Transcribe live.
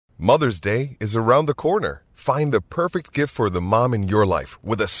Mother's Day is around the corner. Find the perfect gift for the mom in your life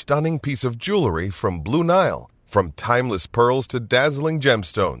with a stunning piece of jewelry from Blue Nile. From timeless pearls to dazzling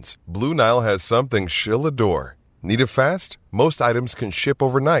gemstones, Blue Nile has something she'll adore. Need it fast? Most items can ship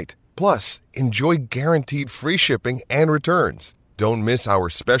overnight. Plus, enjoy guaranteed free shipping and returns. Don't miss our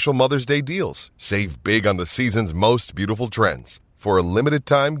special Mother's Day deals. Save big on the season's most beautiful trends. For a limited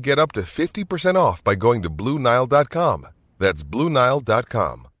time, get up to 50% off by going to BlueNile.com. That's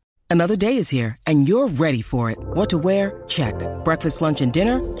BlueNile.com. Another day is here, and you're ready for it. What to wear? Check. Breakfast, lunch, and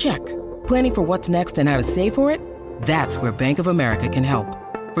dinner? Check. Planning for what's next and how to save for it? That's where Bank of America can help.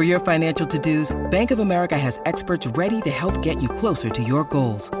 For your financial to-dos, Bank of America has experts ready to help get you closer to your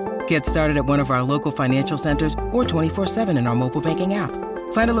goals. Get started at one of our local financial centers or 24/7 in our mobile banking app.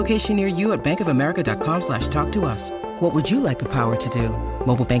 Find a location near you at bankofamerica.com/talktous. What would you like the power to do?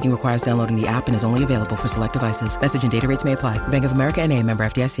 Mobile banking requires downloading the app and is only available for select devices. Message and data rates may apply. Bank of America N.A., member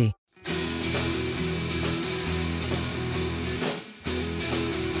FDIC.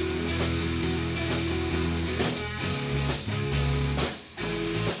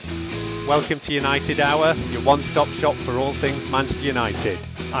 Welcome to United Hour, your one-stop shop for all things Manchester United.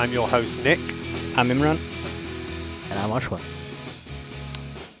 I'm your host, Nick. I'm Imran. And I'm Ashwin.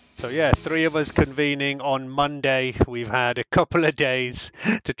 So yeah, three of us convening on Monday. We've had a couple of days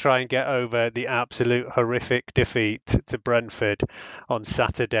to try and get over the absolute horrific defeat to Brentford on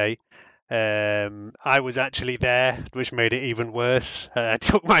Saturday. I was actually there, which made it even worse. I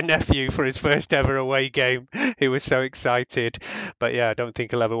took my nephew for his first ever away game. He was so excited. But yeah, I don't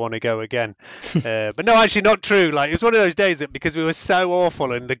think he'll ever want to go again. But no, actually not true. Like, it was one of those days that because we were so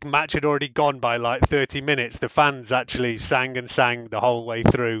awful and the match had already gone by like 30 minutes, the fans actually sang and sang the whole way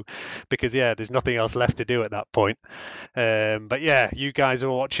through because, yeah, there's nothing else left to do at that point. But yeah, you guys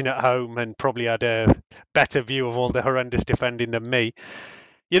were watching at home and probably had a better view of all the horrendous defending than me.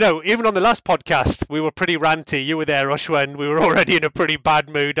 You know, even on the last podcast, we were pretty ranty. You were there, Ashwin. We were already in a pretty bad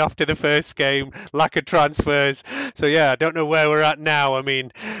mood after the first game, lack of transfers. So, yeah, I don't know where we're at now. I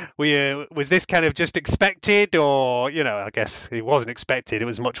mean, was this kind of just expected or, you know, I guess it wasn't expected. It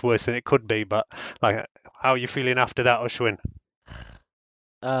was much worse than it could be. But, like, how are you feeling after that, Ashwin?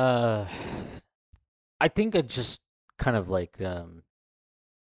 I think it just kind of like,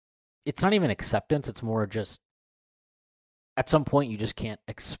 it's not even acceptance. It's more just, at some point, you just can't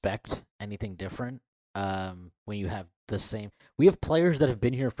expect anything different when you have the same. We have players that have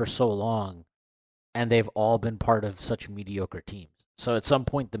been here for so long, and they've all been part of such mediocre teams. So at some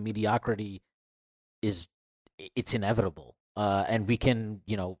point, the mediocrity it's inevitable. And we can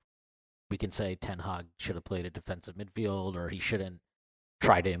say Ten Hag should have played a defensive midfield, or he shouldn't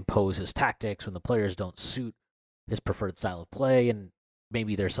try to impose his tactics when the players don't suit his preferred style of play. And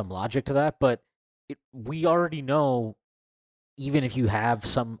maybe there's some logic to that, but we already know. Even if you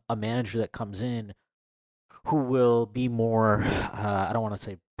have a manager that comes in who will be more, I don't want to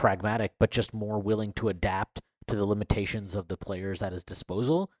say pragmatic, but just more willing to adapt to the limitations of the players at his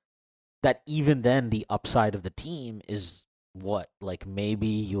disposal, that even then the upside of the team is what? Like maybe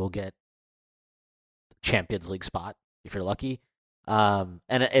you'll get Champions League spot if you're lucky. And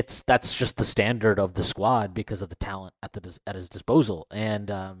that's just the standard of the squad because of the talent at his disposal.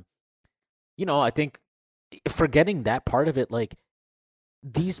 And, I think, forgetting that part of it, like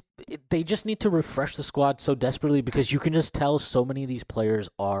they just need to refresh the squad so desperately because you can just tell so many of these players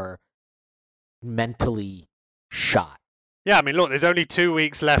are mentally shot. Yeah, I mean, look, there's only 2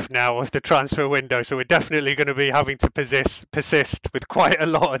 weeks left now of the transfer window, so we're definitely going to be having to persist with quite a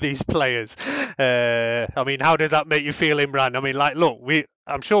lot of these players. I mean, how does that make you feel, Imran? I mean, like, look,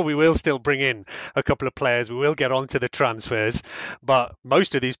 I'm sure we will still bring in a couple of players. We will get onto the transfers, but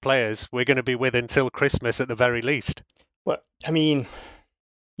most of these players we're going to be with until Christmas at the very least. Well, I mean,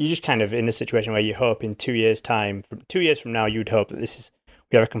 you're just kind of in a situation where you hope in 2 years' time, 2 years from now, you'd hope that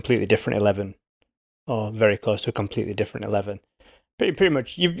we have a completely different 11. Or very close to a completely different 11. Pretty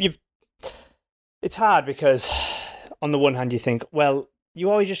much, it's hard because on the one hand you think, well, you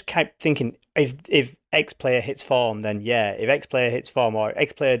always just keep thinking if X player hits form, then yeah. If X player hits form or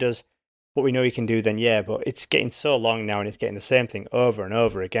X player does what we know he can do, then yeah. But it's getting so long now and it's getting the same thing over and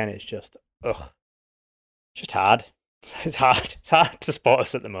over again. It's just, it's just hard. It's hard. It's hard to spot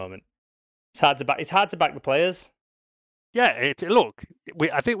us at the moment. It's hard to back the players. Yeah,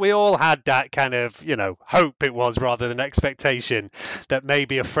 I think we all had that kind of, hope it was rather than expectation that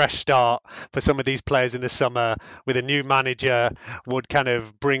maybe a fresh start for some of these players in the summer with a new manager would kind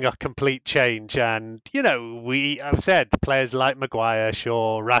of bring a complete change. And, I've said players like Maguire,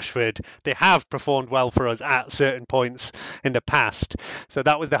 Shaw, Rashford, they have performed well for us at certain points in the past. So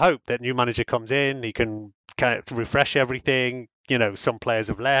that was the hope that new manager comes in, he can kind of refresh everything, some players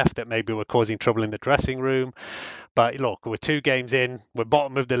have left that maybe were causing trouble in the dressing room. But look, we're 2 games in, we're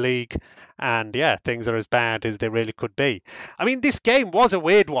bottom of the league, and yeah, things are as bad as they really could be. I mean, this game was a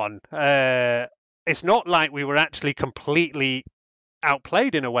weird one. It's not like we were actually completely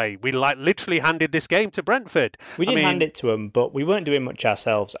outplayed in a way. We literally handed this game to Brentford. We didn't hand it to them, but we weren't doing much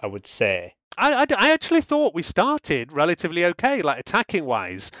ourselves, I would say. I actually thought we started relatively okay, like attacking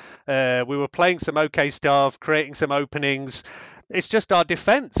wise. We were playing some okay stuff, creating some openings. It's just our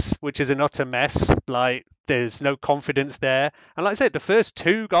defence, which is an utter mess. Like, there's no confidence there. And like I said, the first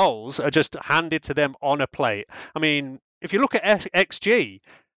 2 goals are just handed to them on a plate. I mean, if you look at XG,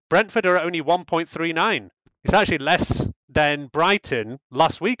 Brentford are at only 1.39. It's actually less than Brighton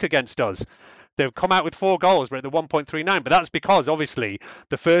last week against us. They've come out with 4 goals, but at the 1.39. But that's because, obviously,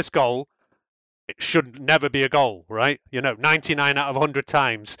 the first goal, it should never be a goal, right? 99 out of 100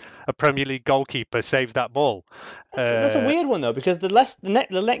 times a Premier League goalkeeper saves that ball. That's a weird one, though, because the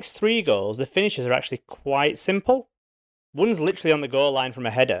next 3 goals, the finishes are actually quite simple. One's literally on the goal line from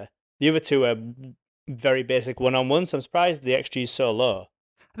a header. The other 2 are very basic one-on-one, so I'm surprised the XG is so low.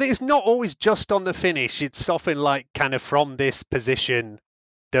 I think it's not always just on the finish. It's often like kind of from this position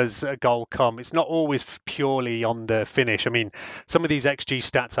does a goal come. It's not always purely on the finish. I mean, some of these XG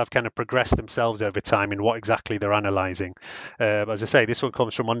stats have kind of progressed themselves over time in what exactly they're analysing. As I say, this one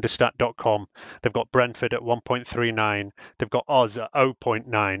comes from understat.com. They've got Brentford at 1.39. They've got Oz at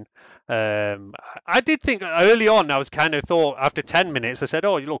 0.9. I did think early on, I was kind of thought after 10 minutes, I said,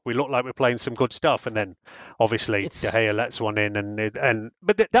 oh, look, we look like we're playing some good stuff. And then obviously De Gea lets one in.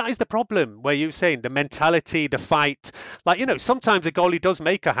 But that is the problem where you're saying the mentality, the fight, like, sometimes a goalie does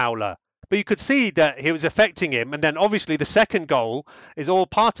make a howler, but you could see that he was affecting him. And then obviously the second goal is all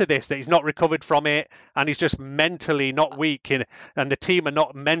part of this, that he's not recovered from it. And he's just mentally not weak. And the team are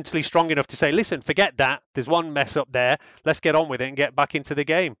not mentally strong enough to say, listen, forget that. There's one mess up there. Let's get on with it and get back into the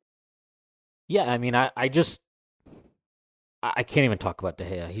game. Yeah, I mean, I can't even talk about De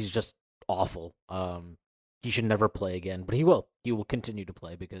Gea. He's just awful. He should never play again, but he will. He will continue to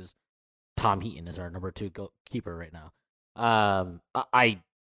play because Tom Heaton is our number 2 keeper right now.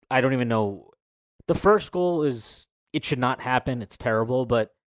 I don't even know. The first goal it should not happen. It's terrible,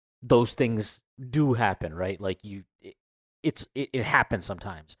 but those things do happen, right? Like it happens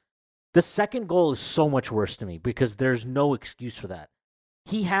sometimes. The second goal is so much worse to me because there's no excuse for that.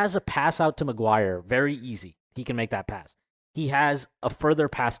 He has a pass out to Maguire, very easy. He can make that pass. He has a further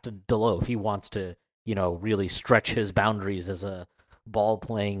pass to Dalot if he wants to, really stretch his boundaries as a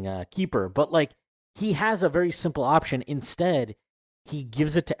ball-playing keeper. But, he has a very simple option. Instead, he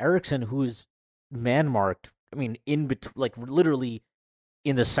gives it to Eriksen, who is man-marked. I mean, literally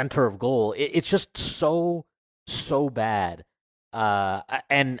in the center of goal. It's just so bad.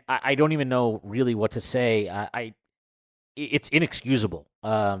 And I don't even know really what to say. It's inexcusable.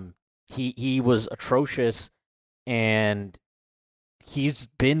 He was atrocious, and he's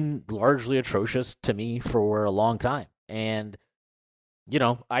been largely atrocious to me for a long time. And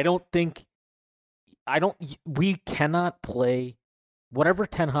we cannot play whatever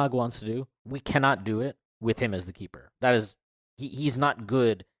Ten Hag wants to do. We cannot do it with him as the keeper. That is, he's not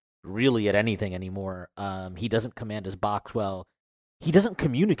good really at anything anymore. He doesn't command his box well. He doesn't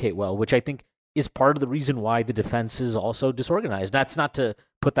communicate well, which I think is part of the reason why the defense is also disorganized. That's not to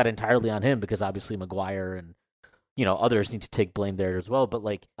put that entirely on him, because obviously Maguire and others need to take blame there as well. But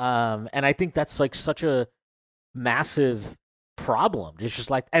and I think that's such a massive problem. It's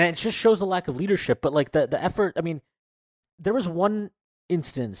just and it just shows a lack of leadership. But the effort. I mean, there was one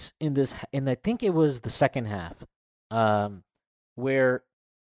instance in this, and I think it was the second half, where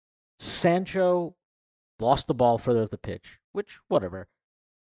Sancho lost the ball further up the pitch, which whatever,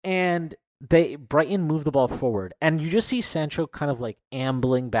 and Brighton moved the ball forward, and you just see Sancho kind of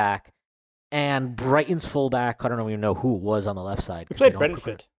ambling back, and Brighton's fullback, I don't even know who it was on the left side. We played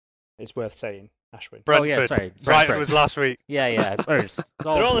Brentford. It's worth saying, Ashwin. Brentford. Oh yeah, sorry. Brighton was last week. Yeah. They're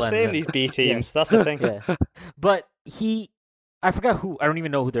all the same, these B teams. Yeah. That's the thing. Yeah. But I forgot who. I don't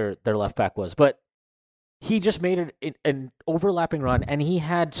even know who their left back was, but he just made an overlapping run, and he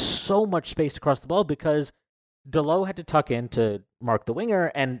had so much space across the ball because Dalot had to tuck in to mark the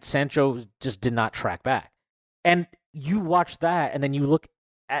winger, and Sancho just did not track back. And you watch that, and then you look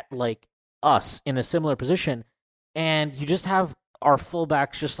at us in a similar position, and you just have our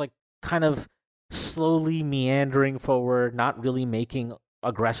fullbacks just kind of slowly meandering forward, not really making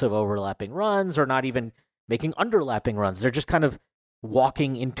aggressive overlapping runs, or not even making underlapping runs. They're just kind of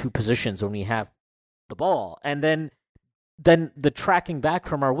walking into positions when we have the ball. And then the tracking back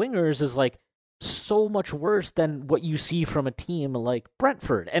from our wingers is so much worse than what you see from a team like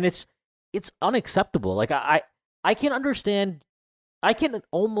Brentford. And it's unacceptable. I can understand I can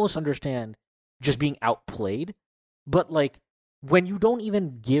almost understand just being outplayed, but like when you don't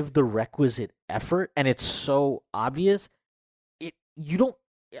even give the requisite effort and it's so obvious, you don't.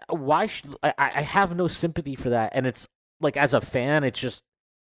 Why should I have no sympathy for that? And it's like, as a fan, it's just,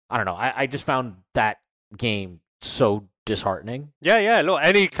 I don't know. I just found that game so disheartening. Yeah. Look,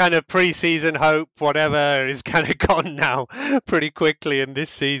 any kind of preseason hope, whatever, is kind of gone now pretty quickly in this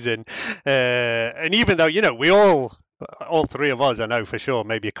season. And even though, we all three of us, I know for sure,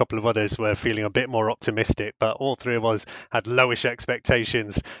 maybe a couple of others were feeling a bit more optimistic, but all three of us had lowish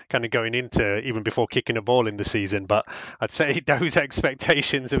expectations kind of going into even before kicking a ball in the season. But I'd say those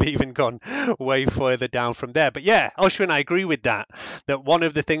expectations have even gone way further down from there. But yeah, Ashwin, I agree with that one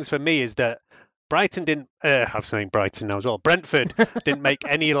of the things for me is that Brighton didn't, I'm saying Brighton now as well, Brentford didn't make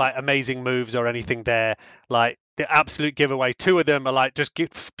any like amazing moves or anything there. Like the absolute giveaway, two of them are like just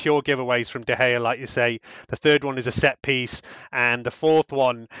pure giveaways from De Gea, like you say. The third one is a set piece, and the fourth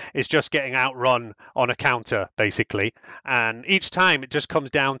one is just getting outrun on a counter, basically. And each time it just comes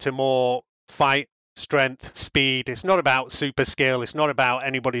down to more fight, strength, speed. It's not about super skill. It's not about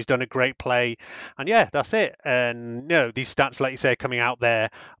anybody's done a great play. And yeah, that's it. And these stats, like you say, coming out there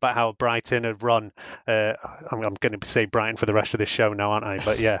about how Brighton have run. I'm going to say Brighton for the rest of this show now, aren't I?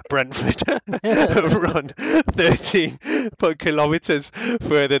 But yeah, Brentford have run 13 kilometres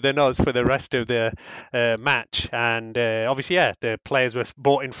further than us for the rest of the match. And obviously, yeah, the players were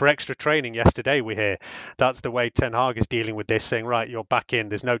brought in for extra training yesterday, we hear. That's the way Ten Hag is dealing with this, saying, right, you're back in.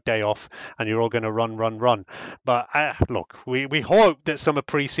 There's no day off and you're all going to run. But look, we hope that summer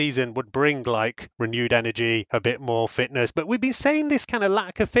pre-season would bring like renewed energy, a bit more fitness. But we've been saying this kind of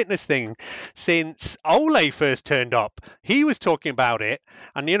lack of fitness thing since Ole first turned up. He was talking about it,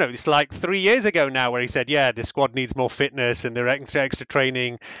 and it's like 3 years ago now where he said, yeah, the squad needs more fitness and they're extra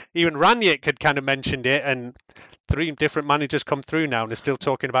training. Even Ranić had kind of mentioned it, and 3 different managers come through now and they're still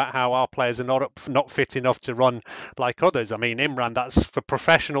talking about how our players are not fit enough to run like others. I mean, Imran, that's for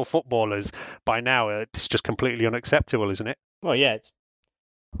professional footballers by now. It's just completely unacceptable, isn't it? Well, yeah, it's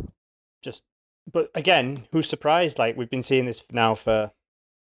just. But again, who's surprised? Like, we've been seeing this now for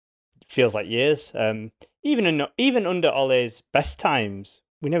feels like years. Even under Ole's best times,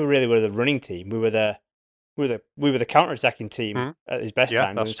 we never really were the running team. We were the counter-attacking team at his best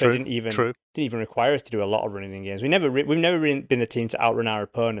time, and so it didn't even require us to do a lot of running in games. We've never really been the team to outrun our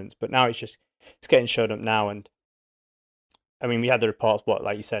opponents, but now it's getting showed up now. And I mean, we had the reports,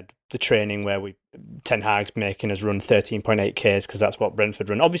 like you said, the training where Ten Hag's making us run 13.8 Ks because that's what Brentford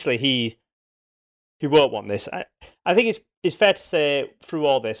run. Obviously, he won't want this. I think it's fair to say through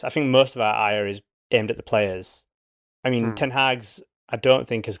all this, I think most of our ire is aimed at the players. I mean, Ten Hag's, I don't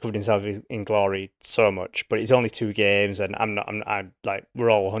think has covered himself in glory so much, but it's only 2 games, and I'm like,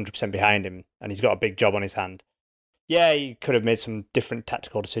 we're all 100% behind him, and he's got a big job on his hand. Yeah, he could have made some different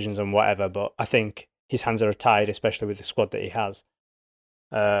tactical decisions and whatever, but I think his hands are tied, especially with the squad that he has.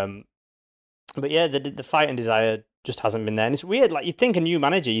 But yeah, the fight and desire just hasn't been there, and it's weird. Like, you'd think a new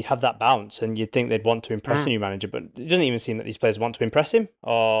manager, you'd have that bounce, and you'd think they'd want to impress a new manager, but it doesn't even seem that these players want to impress him,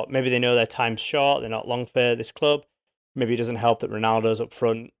 or maybe they know their time's short, they're not long for this club. Maybe it doesn't help that Ronaldo's up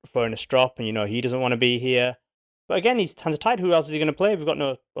front throwing a strop and, he doesn't want to be here. But again, his hands are tied. Who else is he going to play? We've got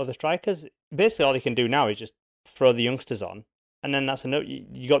no other strikers. Basically, all he can do now is just throw the youngsters on. And then that's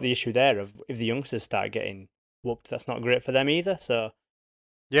you got the issue there of if the youngsters start getting whooped, that's not great for them either. So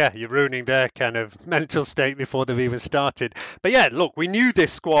yeah, you're ruining their kind of mental state before they've even started. But yeah, look, we knew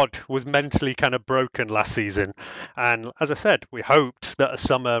this squad was mentally kind of broken last season. And as I said, we hoped that a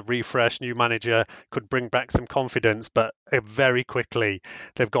summer refresh, new manager could bring back some confidence. But very quickly,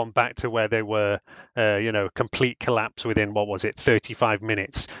 they've gone back to where they were, complete collapse within, 35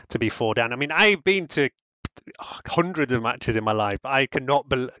 minutes to be 4 down. I mean, I've been to hundreds of matches in my life. I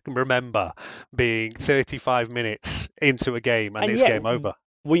cannot remember being 35 minutes into a game and it's game over.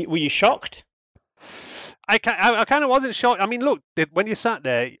 Were you shocked? I kind of wasn't shocked. I mean, look, when you sat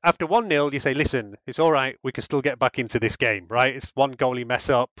there after 1-0, you say, listen, it's all right. We can still get back into this game, right? It's one goalie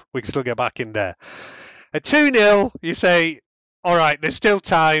mess up. We can still get back in there. At 2-0, you say, all right, there's still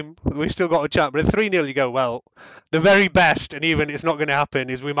time. We've still got a chance. But at 3-0, you go, well, the very best, and even it's not going to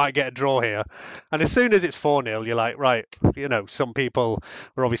happen, is we might get a draw here. And as soon as it's 4-0, you're like, right, some people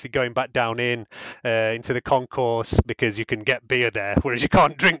are obviously going back down into the concourse because you can get beer there, whereas you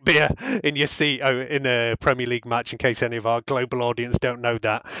can't drink beer in your seat in a Premier League match, in case any of our global audience don't know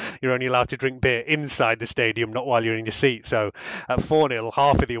that. You're only allowed to drink beer inside the stadium, not while you're in your seat. So at 4-0,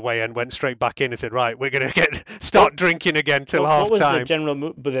 half of the away end went straight back in and said, right, we're going to start drinking again till half time. What was the general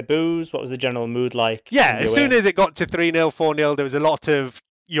mood? Were there booze? What was the general mood like? Yeah, as soon as it got to 3-0, 4-0, there was a lot of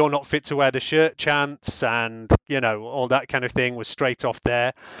 "You're not fit to wear the shirt" chants, and all that kind of thing was straight off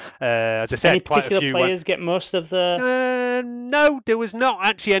there. As I said, any quite particular a few players get most of the? No, there was not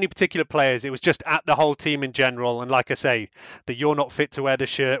actually any particular players. It was just at the whole team in general. And like I say, the "You're not fit to wear the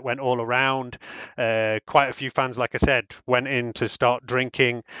shirt" went all around. Quite a few fans, like I said, went in to start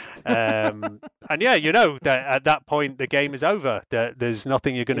drinking. And yeah, that at that point the game is over. There's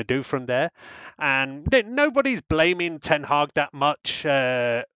nothing you're going to do from there. And nobody's blaming Ten Hag that much.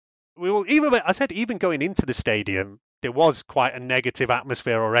 Even going into the stadium, there was quite a negative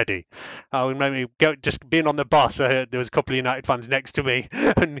atmosphere already. I remember just being on the bus, I heard there was a couple of United fans next to me,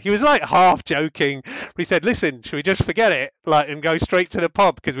 and he was like half joking. He said, "Listen, should we just forget it, and go straight to the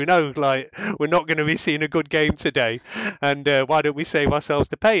pub, because we know we're not going to be seeing a good game today, and why don't we save ourselves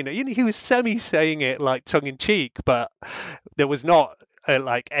the pain?" He was semi saying it tongue in cheek, but there was not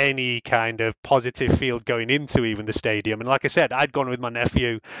any kind of positive field going into even the stadium. And like I said, I'd gone with my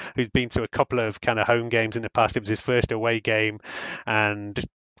nephew, who's been to a couple of kind of home games in the past. It was his first away game, and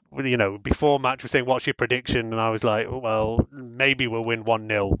before match we're saying, "What's your prediction?" And I was like, "Well, maybe we'll win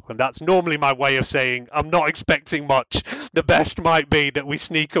 1-0." And that's normally my way of saying I'm not expecting much. The best might be that we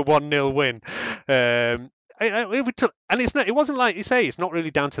sneak a 1-0 win. It wasn't like you say, it's not really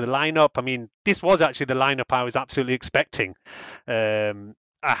down to the lineup. I mean, this was actually the lineup I was absolutely expecting.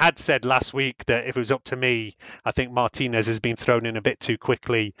 I had said last week that if it was up to me, I think Martinez has been thrown in a bit too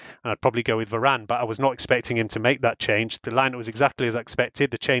quickly, and I'd probably go with Varane, but I was not expecting him to make that change. The lineup was exactly as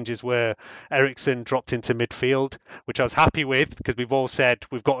expected. The changes were Eriksen dropped into midfield, which I was happy with, because we've all said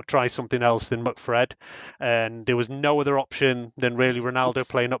we've got to try something else than McFred, and there was no other option than really Ronaldo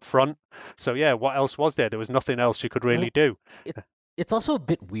playing up front. So yeah, what else was there? There was nothing else you could really do. It's also a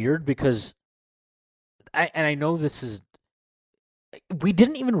bit weird because, I know this is, we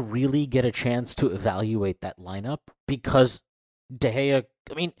didn't even really get a chance to evaluate that lineup because De Gea,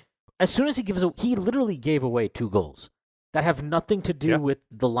 I mean, as soon as he literally gave away 2 goals that have nothing to do with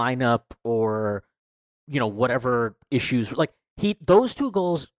the lineup or, whatever issues. Those 2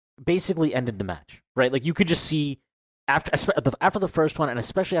 goals basically ended the match, right? You could just see after the first one, and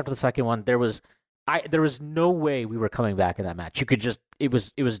especially after the second one, there was no way we were coming back in that match. You could just, it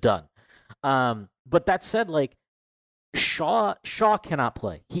was done. But that said, Shaw cannot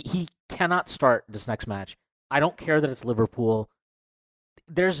play. He cannot start this next match. I don't care that it's Liverpool.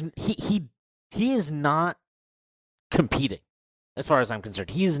 He is not competing, as far as I'm concerned.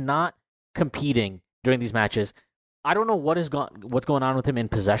 He is not competing during these matches. I don't know what's going on with him in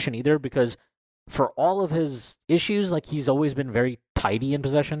possession either, because for all of his issues, he's always been very tidy in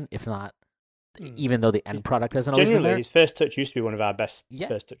possession, if not, even though the end product hasn't always been there. Generally, his first touch used to be one of our best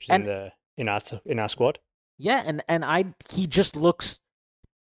first touches in our squad. Yeah, and he just looks,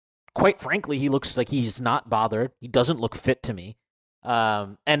 quite frankly, he looks like he's not bothered. He doesn't look fit to me.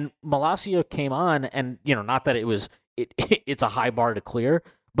 And Malacia came on, and not that it's a high bar to clear,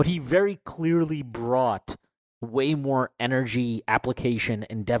 but he very clearly brought way more energy, application,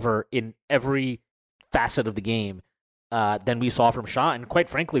 endeavor in every facet of the game than we saw from Shaw, and quite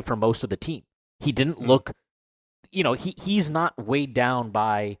frankly, from most of the team. He didn't look, he's not weighed down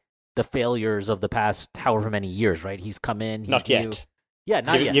by the failures of the past however many years, right? He's come in. Not yet. Yeah,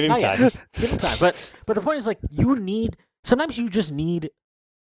 not yet. Give him time. Give him time. But the point is, sometimes you just need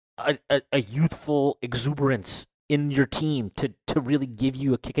a youthful exuberance in your team to really give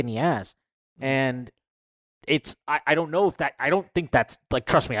you a kick in the ass. And I don't know if that, I don't think that's,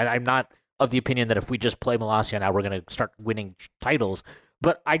 trust me, I'm not of the opinion that if we just play Malacia now, we're going to start winning titles.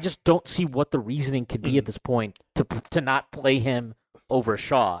 But I just don't see what the reasoning could be at this point to not play him over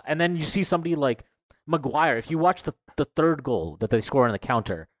Shaw. And then you see somebody like Maguire. If you watch the third goal that they score on the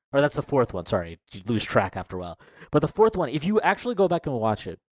counter, or that's the fourth one, sorry, you lose track after a while. But the fourth one, if you actually go back and watch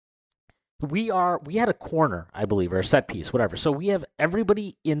it, we had a corner, I believe, or a set piece, whatever. So we have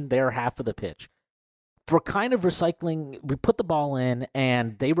everybody in their half of the pitch. We're kind of recycling. We put the ball in,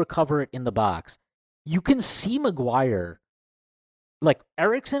 and they recover it in the box. You can see Maguire,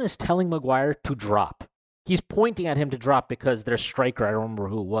 Eriksen is telling Maguire to drop. He's pointing at him to drop because their striker, I don't remember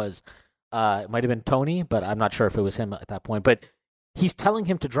who it was. It might have been Tony, but I'm not sure if it was him at that point. But he's telling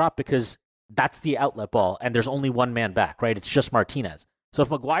him to drop because that's the outlet ball, and there's only one man back, right? It's just Martinez. So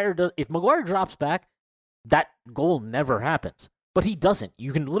if Maguire drops back, that goal never happens. But he doesn't.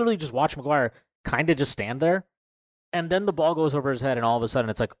 You can literally just watch Maguire kind of just stand there, and then the ball goes over his head, and all of a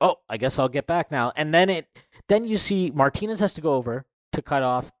sudden it's like, oh, I guess I'll get back now. And then you see Martinez has to go over to cut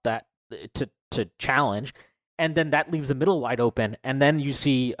off that to challenge, and then that leaves the middle wide open. And then you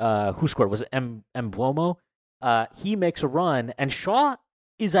see who scored? Was it Mbeumo? He makes a run, and Shaw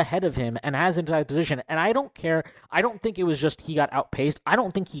is ahead of him and has entire position. And I don't care. I don't think it was just he got outpaced. I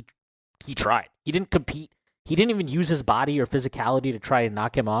don't think he tried. He didn't compete. He didn't even use his body or physicality to try and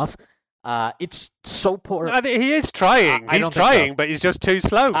knock him off. It's so poor. I mean, he is trying. He's trying, but he's just too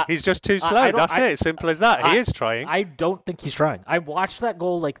slow. He's just too slow. That's it. Simple as that. He is trying. I don't think he's trying. I watched that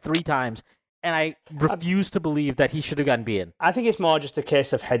goal like 3 times, and I refuse to believe that he should have gotten beaten. I think it's more just a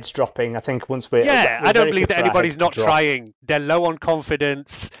case of heads dropping. I think once we're... Yeah, I don't believe that anybody's not trying. They're low on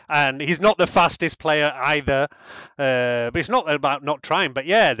confidence, and he's not the fastest player either. But it's not about not trying. But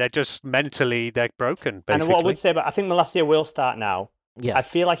yeah, they're just mentally, they're broken, basically. And what I would say, but I think Malacia will start now. Yeah. I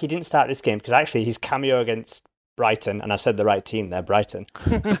feel like he didn't start this game because actually his cameo against Brighton, and I said the right team there, Brighton,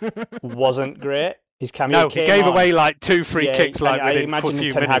 wasn't great. His cameo he gave away like 2 free kicks like within a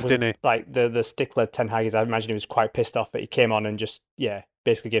few minutes, didn't he? Like the stickler Ten Hag is, I imagine he was quite pissed off that he came on and just,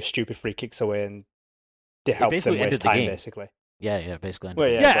 basically gave stupid free kicks away and helped them waste time, basically. Yeah, basically. Well,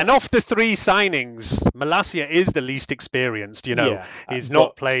 and off the 3 signings, Malacia is the least experienced. He's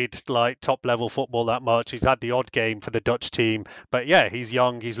not played like top level football that much. He's had the odd game for the Dutch team, but he's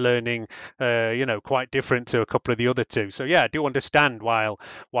young. He's learning. Quite different to a couple of the other 2. So I do understand why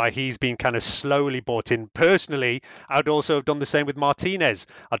he's been kind of slowly bought in. Personally, I would also have done the same with Martinez.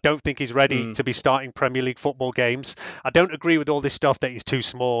 I don't think he's ready to be starting Premier League football games. I don't agree with all this stuff that he's too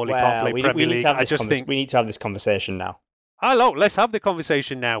small. He can't play Premier League. I just think we need to have this conversation now. Hello, let's have the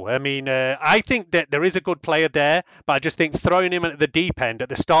conversation now. I mean, I think that there is a good player there, but I just think throwing him at the deep end at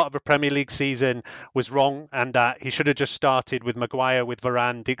the start of a Premier League season was wrong, and that he should have just started with Maguire, with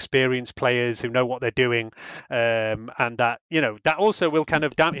Varane, the experienced players who know what they're doing, and that that also will kind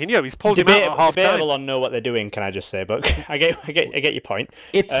of damn. He's pulled him out at half time. Debatable on know what they're doing, can I just say? But I get your point.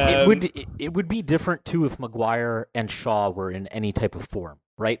 It would be different too if Maguire and Shaw were in any type of form.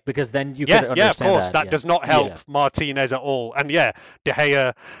 Right, because then you could understand of course, that does not help Yeah. Martinez at all. And De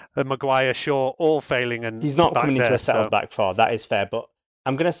Gea, Maguire, Shaw, all failing, and he's not coming into a settled back 4. That is fair, but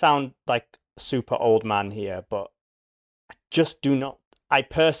I'm going to sound like a super old man here, but I just do not. I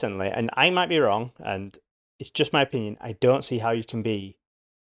personally, and I might be wrong, and it's just my opinion. I don't see how you can be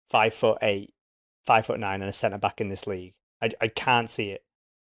 5'8", 5'9", and a centre back in this league. I can't see it.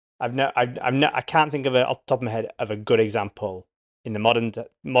 I can't think of off the top of my head of a good example in the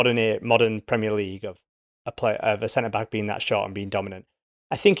modern Premier League of a centre back being that short and being dominant.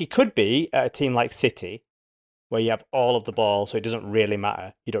 I think it could be at a team like City, where you have all of the ball, so it doesn't really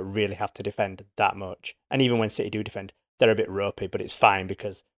matter. You don't really have to defend that much. And even when City do defend, they're a bit ropey, but it's fine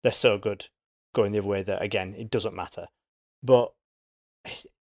because they're so good going the other way that, again, it doesn't matter. But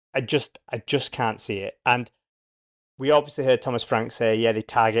I just can't see it. And we obviously heard Thomas Frank say, they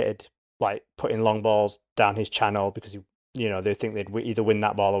targeted like putting long balls down his channel because they think they'd either win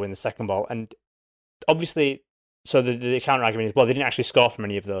that ball or win the second ball. And obviously, so the counter argument is, well, they didn't actually score from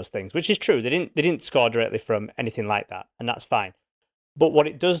any of those things, which is true. They didn't score directly from anything like that, and that's fine. But what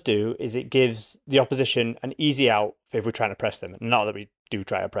it does do is it gives the opposition an easy out if we're trying to press them. Not that we do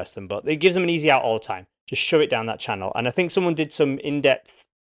try to press them, but it gives them an easy out all the time. Just shove it down that channel. And I think someone did some in-depth,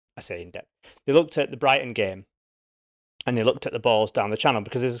 they looked at the Brighton game, and they looked at the balls down the channel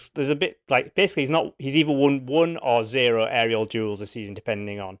because there's a bit like basically he's either won 1 or 0 aerial duels this season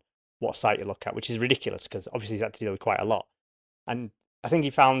depending on what site you look at, which is ridiculous because obviously he's had to deal with quite a lot. And I think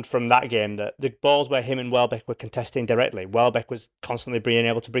he found from that game that the balls where him and Welbeck were contesting directly, Welbeck was constantly being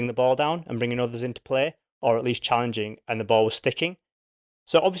able to bring the ball down and bringing others into play, or at least challenging, and the ball was sticking.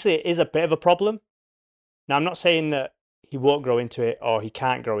 So obviously it is a bit of a problem. Now I'm not saying that he won't grow into it or he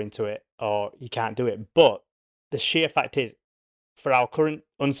can't grow into it or he can't do it, but the sheer fact is, for our current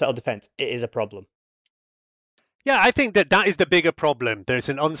unsettled defence, it is a problem. Yeah, I think that is the bigger problem. There's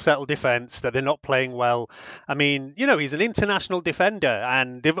an unsettled defence, that they're not playing well. I mean, he's an international defender,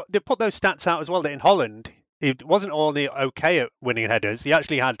 and they've put those stats out as well, that in Holland, he wasn't only okay at winning headers, he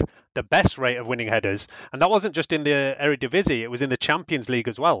actually had the best rate of winning headers. And that wasn't just in the Eredivisie, it was in the Champions League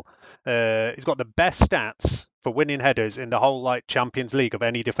as well. He's got the best stats for winning headers in the whole Champions League of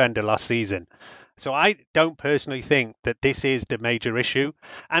any defender last season. So I don't personally think that this is the major issue.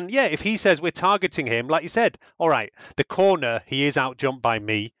 And if he says we're targeting him, like you said, all right, the corner, he is outjumped by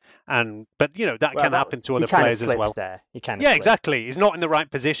me. But that can happen to other players as well. Exactly. He's not in the right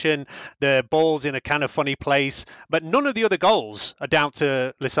position. The ball's in a kind of funny place. But none of the other goals are down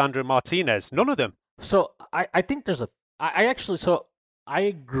to Lisandro Martinez. None of them. So I think there's I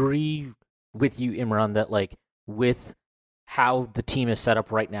agree with you, Imran, that with how the team is set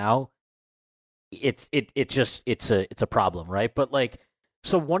up right now, it's a problem, right? But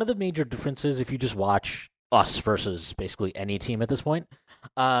so one of the major differences, if you just watch us versus basically any team at this point,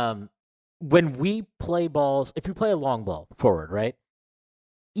 when we play balls, if you play a long ball forward, right,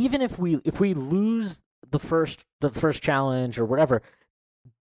 even if we lose the first challenge or whatever,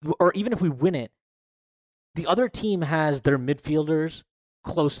 or even if we win it, the other team has their midfielders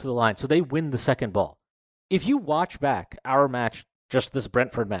close to the line, so they win the second ball. If you watch back our match, just this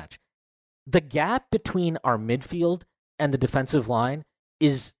Brentford match, the gap between our midfield and the defensive line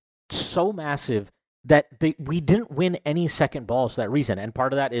is so massive that we didn't win any second balls for that reason. And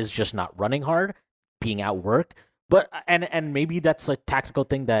part of that is just not running hard, being outworked. But and maybe that's a tactical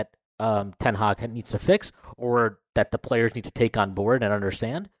thing that Ten Hag needs to fix, or that the players need to take on board and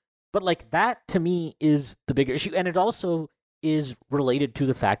understand. But like that, to me, is the bigger issue. And it also is related to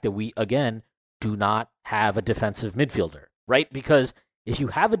the fact that we, again, do not have a defensive midfielder, right? Because if you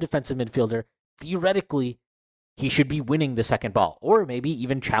have a defensive midfielder, theoretically, he should be winning the second ball, or maybe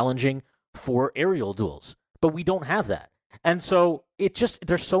even challenging for aerial duels. But we don't have that. And so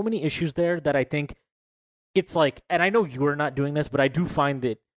there's so many issues there that I think it's like, and I know you're not doing this, but I do find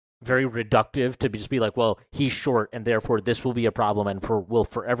it very reductive to just be like, well, he's short and therefore this will be a problem and will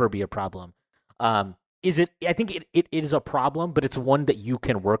forever be a problem. I think it is a problem, but it's one that you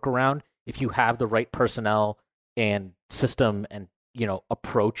can work around if you have the right personnel and system and,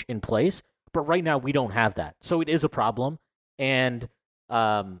 approach in place. But right now we don't have that. So it is a problem. And,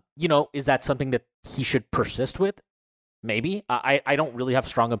 is that something that he should persist with? Maybe. I don't really have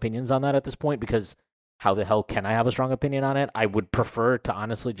strong opinions on that at this point, because how the hell can I have a strong opinion on it? I would prefer to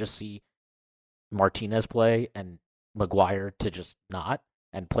honestly just see Martinez play and Maguire to just not,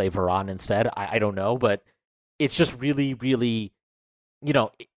 and play Varane instead. I don't know, but it's just really, really,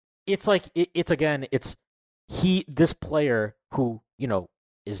 it's like, it's this player who,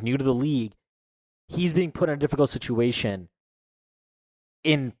 is new to the league, he's being put in a difficult situation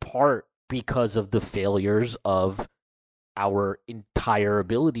in part because of the failures of our entire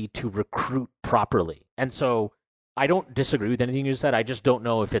ability to recruit properly. And so I don't disagree with anything you said. I just don't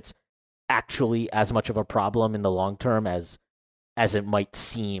know if it's actually as much of a problem in the long term as it might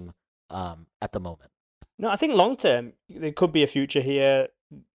seem at the moment. No, I think long term there could be a future here.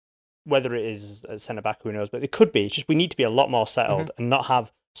 Whether it is a centre back, who knows? But it could be. It's just we need to be a lot more settled and not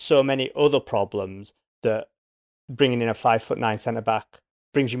have so many other problems that bringing in a 5'9" centre back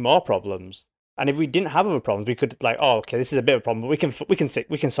brings you more problems. And if we didn't have other problems, we could this is a bit of a problem, but we can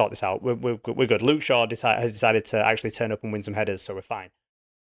sort this out. We're good. Luke Shaw has decided to actually turn up and win some headers, so we're fine.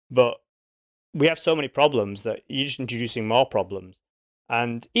 But we have so many problems that you're just introducing more problems.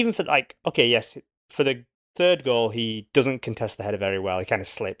 And even for for the third goal, he doesn't contest the header very well. He kind of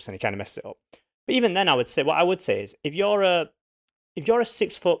slips and he kind of messes it up. But even then, what I would say is, if you're a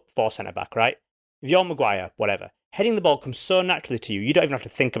 6'4" centre back, right? If you're Maguire, whatever, heading the ball comes so naturally to you, you don't even have to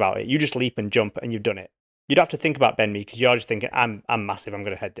think about it. You just leap and jump and you've done it. You don't have to think about Ben Mee, because you're just thinking, I'm massive, I'm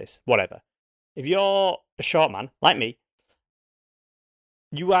going to head this, whatever. If you're a short man, like me,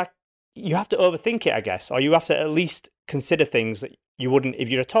 you have to overthink it, I guess, or you have to at least consider things that you wouldn't if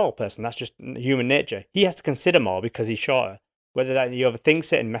you're a tall person. That's just human nature. He has to consider more because he's shorter. Whether that he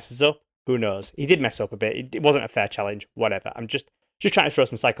overthinks it and messes up, who knows? He did mess up a bit. It wasn't a fair challenge, whatever. I'm just trying to throw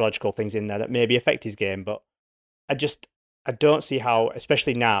some psychological things in there that maybe affect his game, but I don't see how,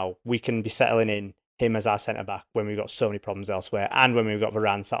 especially now, we can be settling in him as our centre-back when we've got so many problems elsewhere, and when we've got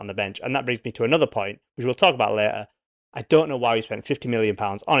Varane sat on the bench. And that brings me to another point, which we'll talk about later. I don't know why we spent £50 million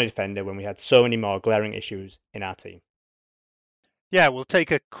on a defender when we had so many more glaring issues in our team. Yeah, we'll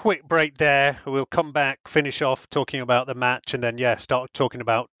take a quick break there. We'll come back, finish off talking about the match, and then, start talking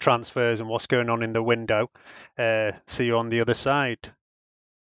about transfers and what's going on in the window. See you on the other side.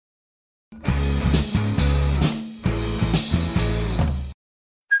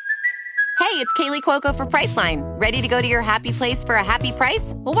 Hey, it's Kaylee Cuoco for Priceline. Ready to go to your happy place for a happy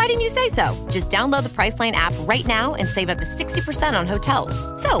price? Well, why didn't you say so? Just download the Priceline app right now and save up to 60% on hotels.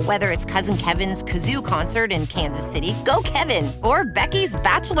 So whether it's Cousin Kevin's Kazoo Concert in Kansas City, go Kevin, or Becky's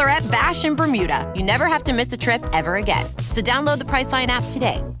Bachelorette Bash in Bermuda, you never have to miss a trip ever again. So download the Priceline app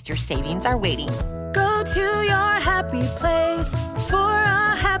today. Your savings are waiting. Go to your happy place for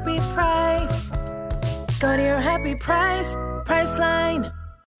a happy price. Go to your happy price, Priceline.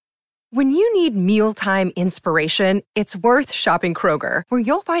 When you need mealtime inspiration, it's worth shopping Kroger, where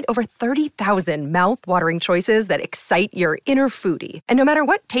you'll find over 30,000 mouth-watering choices that excite your inner foodie. And no matter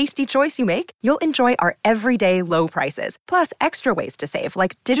what tasty choice you make, you'll enjoy our everyday low prices, plus extra ways to save,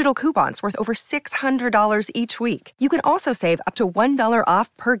 like digital coupons worth over $600 each week. You can also save up to $1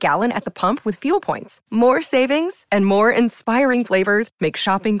 off per gallon at the pump with fuel points. More savings and more inspiring flavors make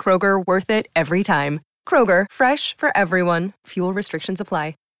shopping Kroger worth it every time. Kroger, fresh for everyone. Fuel restrictions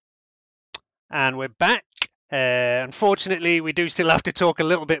apply. And we're back. Unfortunately, we do still have to talk a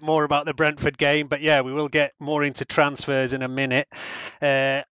little bit more about the Brentford game, but yeah, we will get more into transfers in a minute.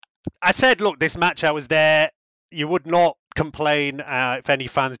 I said, look, this match, I was there. You would not complain if any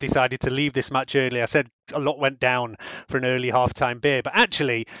fans decided to leave this match early. I said a lot went down for an early half-time beer, but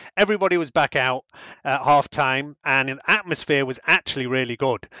actually everybody was back out at half-time, and the atmosphere was actually really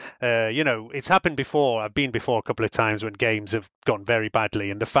good. It's happened before. I've been before a couple of times when games have gone very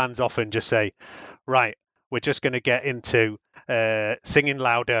badly, and the fans often just say, right, we're just going to get into singing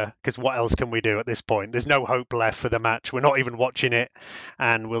louder, because what else can we do at this point? There's no hope left for the match. We're not even watching it,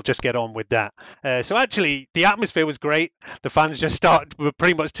 and we'll just get on with that. So actually, the atmosphere was great. The fans just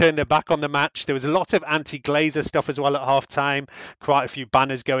pretty much turned their back on the match. There was a lot of anti-Glazer stuff as well at half-time. Quite a few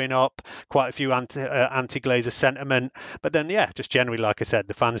banners going up, quite a few anti-Glazer sentiment. But then, yeah, just generally, like I said,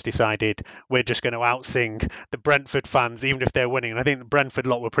 the fans decided we're just going to out-sing the Brentford fans, even if they're winning. And I think the Brentford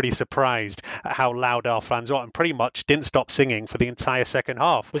lot were pretty surprised at how loud our fans were, and pretty much didn't stop singing for the entire second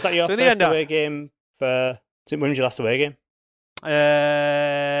half. Was that your first away game when was your last away game?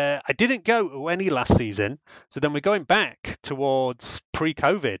 I didn't go to any last season, so then we're going back towards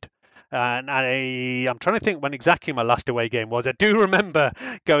pre-COVID. And I'm trying to think when exactly my last away game was. I do remember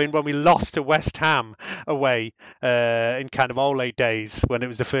going when we lost to West Ham away in kind of Ole days, when it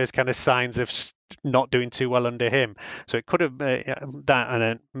was the first kind of signs of not doing too well under him. So it could have that,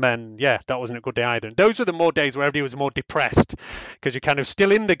 and then that wasn't a good day either. And those were the more days where everybody was more depressed, because you're kind of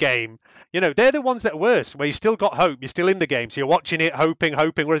still in the game. They're the ones that are worse, where you still got hope, you're still in the game, so you're watching it, hoping.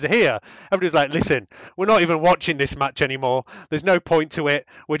 Whereas here, everybody's like, listen, we're not even watching this match anymore. There's no point to it.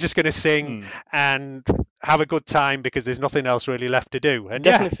 We're just going to sing and have a good time, because there's nothing else really left to do. And it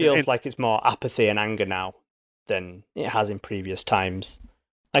definitely feels like it's more apathy and anger now than it has in previous times.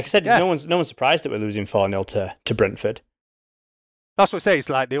 Like I said, no one's surprised that we're losing 4-0 to Brentford. That's what I say. It's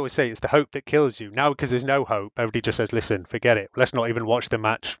like they always say, it's the hope that kills you. Now, because there's no hope, everybody just says, listen, forget it. Let's not even watch the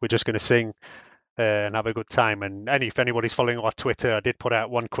match. We're just going to sing and have a good time. And if anybody's following our Twitter, I did put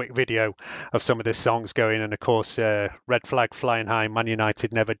out one quick video of some of the songs going. And of course, Red Flag Flying High, Man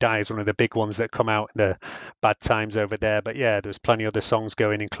United Never Dies, one of the big ones that come out in the bad times over there. But yeah, there's plenty of other songs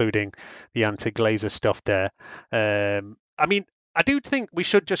going, including the anti-Glazer stuff there. I do think we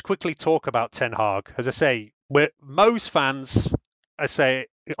should just quickly talk about Ten Hag. As I say, most fans,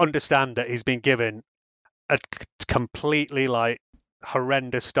 understand that he's been given a completely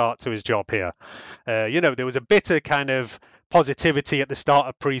horrendous start to his job here. There was a bit of kind of positivity at the start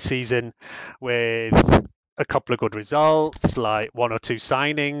of pre-season with a couple of good results, like one or two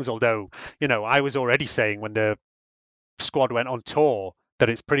signings. Although, I was already saying when the squad went on tour that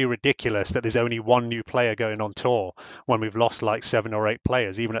it's pretty ridiculous that there's only one new player going on tour when we've lost 7 or 8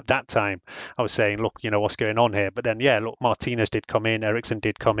 players. Even at that time, I was saying, look, what's going on here? But then, Martinez did come in, Eriksen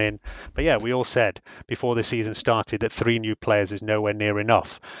did come in. But we all said before the season started that 3 new players is nowhere near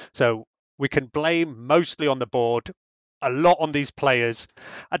enough. So we can blame mostly on the board, a lot on these players.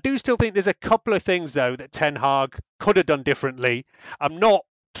 I do still think there's a couple of things, though, that Ten Hag could have done differently. I'm not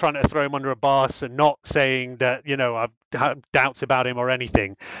trying to throw him under a bus and not saying that, I've doubts about him or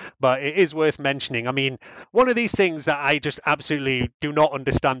anything, but it is worth mentioning. One of these things that I just absolutely do not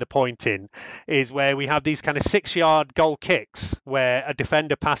understand the point in is where we have these kind of 6-yard goal kicks where a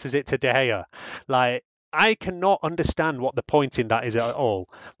defender passes it to De Gea. I cannot understand what the point in that is at all.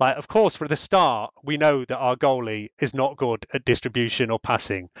 Of course, for the start, we know that our goalie is not good at distribution or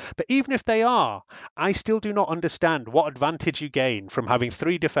passing. But even if they are, I still do not understand what advantage you gain from having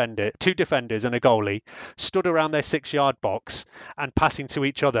 2 defenders and a goalie stood around their 6-yard box and passing to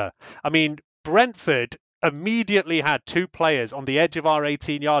each other. Brentford immediately had 2 players on the edge of our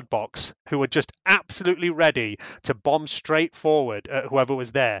 18-yard box who were just absolutely ready to bomb straight forward at whoever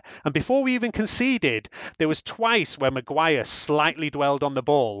was there. And before we even conceded, there was twice where Maguire slightly dwelled on the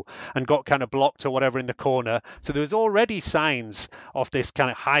ball and got kind of blocked or whatever in the corner. So there was already signs of this kind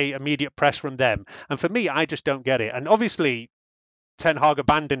of high immediate press from them. And for me, I just don't get it. And obviously, Ten Hag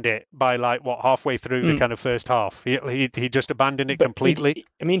abandoned it by halfway through the kind of first half. He just abandoned it completely.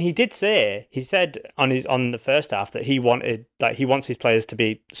 He said on the first half that he wants his players to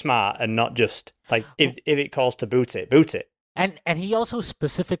be smart and not just if it calls to boot it. And he also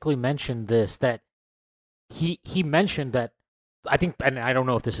specifically mentioned this, that he mentioned that, I think, and I don't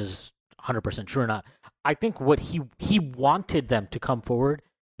know if this is 100% true or not, I think what he wanted them to come forward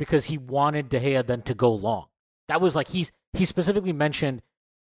because he wanted De Gea then to go long. That was he specifically mentioned,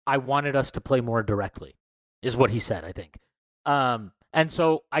 I wanted us to play more directly, is what he said, I think. And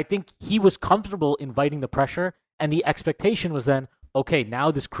so I think he was comfortable inviting the pressure, and the expectation was then, okay, now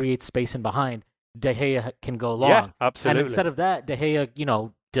this creates space in behind. De Gea can go long. Yeah, absolutely. And instead of that, De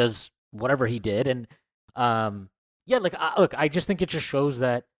Gea, does whatever he did. And Yeah, like look, I just think it just shows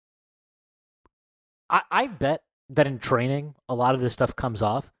that I bet that in training a lot of this stuff comes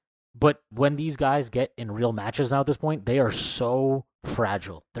off, but when these guys get in real matches now at this point, they are so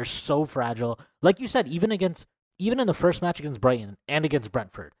fragile. They're so fragile. Like you said, even in the first match against Brighton and against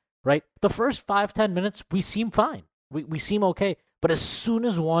Brentford, right? The first 5-10 minutes, we seem fine. We seem okay. But as soon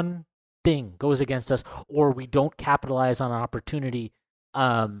as one thing goes against us or we don't capitalize on an opportunity,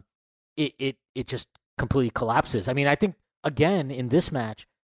 it just completely collapses. I mean, I think, again, in this match,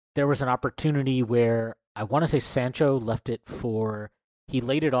 there was an opportunity where I want to say Sancho left it he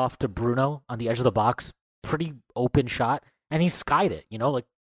laid it off to Bruno on the edge of the box, pretty open shot, and he skied it, like.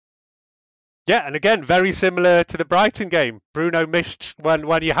 Yeah, and again, very similar to the Brighton game. Bruno missed when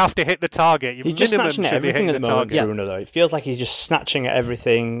you have to hit the target. He's just snatching at everything at the moment, Bruno, though. It feels like he's just snatching at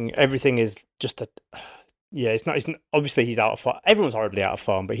everything. Everything is just it's not obviously he's out of form. Everyone's horribly out of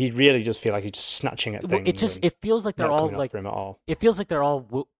form, but he really does feel like he's just snatching at things. It feels like they're all like, it feels like they're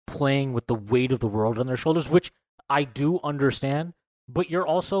all playing with the weight of the world on their shoulders, which I do understand, but you're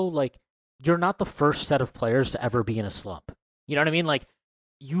also like, you're not the first set of players to ever be in a slump. You know what I mean? Like,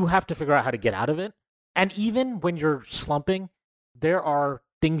 you have to figure out how to get out of it. And even when you're slumping, there are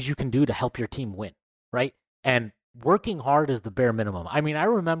things you can do to help your team win, right? And working hard is the bare minimum. I mean, I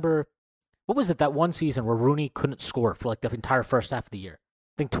remember, what was it, that one season where Rooney couldn't score for like the entire first half of the year?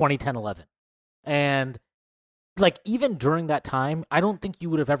 I think 2010-11. And like, even during that time, I don't think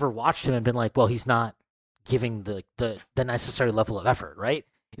you would have ever watched him and been like, well, he's not giving the necessary level of effort, right?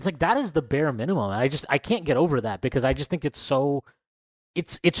 It's like, that is the bare minimum. And I can't get over that, because I just think it's so...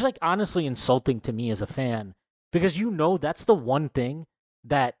 It's like honestly insulting to me as a fan, because that's the one thing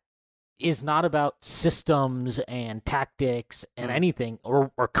that is not about systems and tactics and anything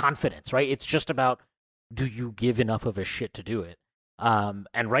or confidence, right? It's just about, do you give enough of a shit to do it?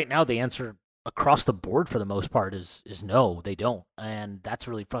 And right now the answer across the board for the most part is no, they don't, and that's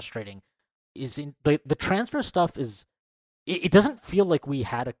really frustrating. Is in the transfer stuff is it doesn't feel like we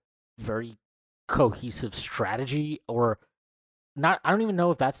had a very cohesive strategy, or not. I don't even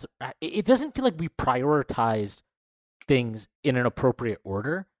know if that's. It doesn't feel like we prioritized things in an appropriate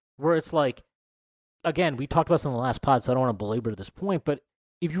order. Where it's like, again, we talked about this in the last pod, so I don't want to belabor this point. But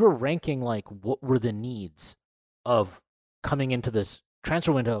if you were ranking like what were the needs of coming into this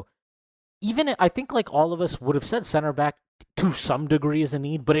transfer window, even I think like all of us would have said center back to some degree is a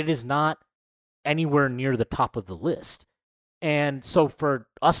need, but it is not anywhere near the top of the list. And so for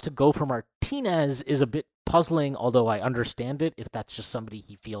us to go for Martinez is a bit puzzling, although I understand it if that's just somebody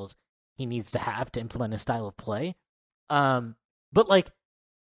he feels he needs to have to implement his style of play. But like,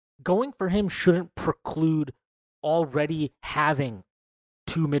 going for him shouldn't preclude already having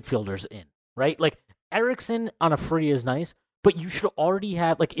two midfielders in, right? Like, Eriksen on a free is nice, but you should already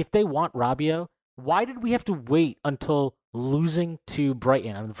have, like, if they want Rabiot, why did we have to wait until losing to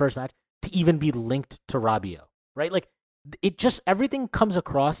Brighton on the first match to even be linked to Rabiot, right? Like, it just, everything comes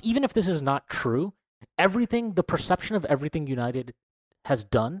across, even if this is not true, the perception of everything United has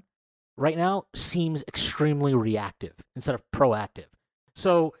done right now seems extremely reactive instead of proactive.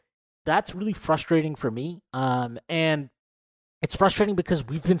 So that's really frustrating for me. And it's frustrating because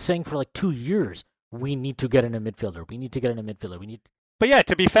we've been saying for like 2 years, we need to get in a midfielder. But yeah,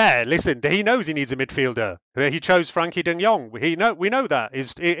 to be fair, listen, he knows he needs a midfielder. He chose Frankie de Jong. We know that.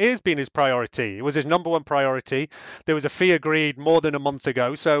 It has been his priority. It was his number one priority. There was a fee agreed more than a month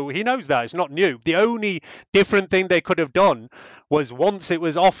ago, so he knows that. It's not new. The only different thing they could have done was, once it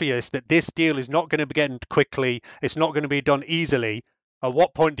was obvious that this deal is not going to be getting quickly, it's not going to be done easily, at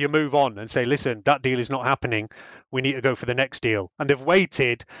what point do you move on and say, listen, that deal is not happening, we need to go for the next deal? And they've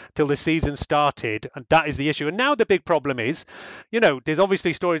waited till the season started, and that is the issue. And now the big problem is, there's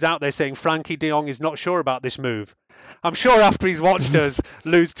obviously stories out there saying Frankie de Jong is not sure about this move. I'm sure after he's watched us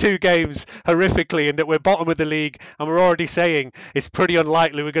lose 2 games horrifically and that we're bottom of the league and we're already saying it's pretty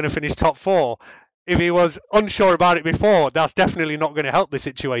unlikely we're going to finish top 4, if he was unsure about it before, that's definitely not going to help the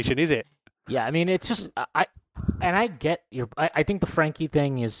situation, is it? Yeah, I mean, it's just, I get I think the Frankie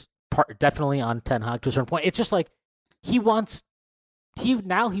thing is definitely on Ten Hag to a certain point. It's just like, he wants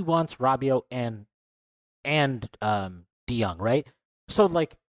Rabiot and De Jong, right? So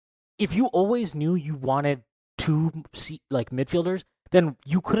like, if you always knew you wanted 2 midfielders, then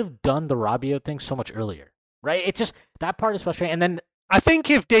you could have done the Rabiot thing so much earlier, right? It's just, that part is frustrating. And then I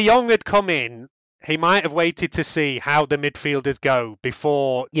think if De Jong had come in, he might have waited to see how the midfielders go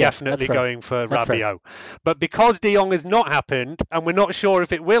before definitely going for Rabiot. But because De Jong has not happened, and we're not sure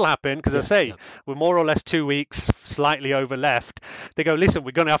if it will happen, because we're more or less 2 weeks, slightly over left, they go, listen,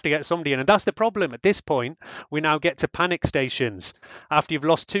 we're going to have to get somebody in. And that's the problem. At this point, we now get to panic stations. After you've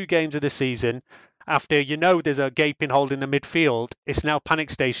lost 2 games of the season, after you know there's a gaping hole in the midfield. It's now panic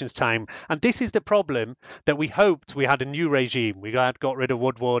stations time. And this is the problem that we hoped we had a new regime. We had got rid of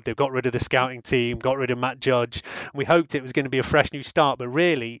Woodward, they've got rid of the scouting team, got rid of Matt Judge. We hoped it was going to be a fresh new start, but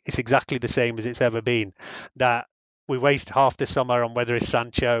really it's exactly the same as it's ever been. That we waste half the summer on whether it's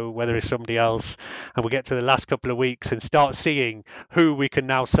Sancho, whether it's somebody else, and we get to the last couple of weeks and start seeing who we can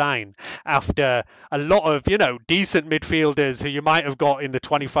now sign after a lot of, decent midfielders who you might have got in the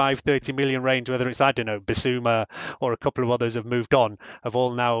 25, 30 million range, whether it's, I don't know, Bissouma or a couple of others have moved on, have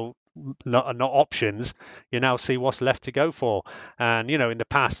all now not options. You now see what's left to go for. And in the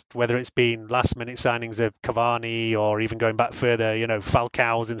past, whether it's been last minute signings of Cavani or even going back further,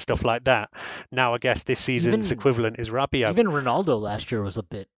 Falcao's and stuff like that, now I guess this season's equivalent is Rabiot. Even Ronaldo last year was a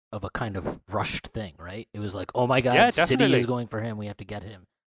bit of a kind of rushed thing, right? It was like, oh my god, City is going for him, we have to get him.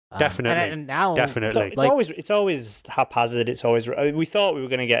 Definitely. And now definitely it's always haphazard. It's always, we thought we were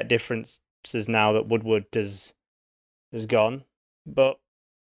going to get differences now that Woodward has gone, but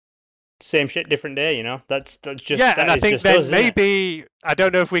same shit, different day, That's just and I think then maybe I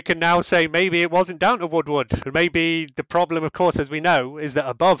don't know if we can now say maybe it wasn't down to Woodward. Maybe the problem, of course, as we know, is that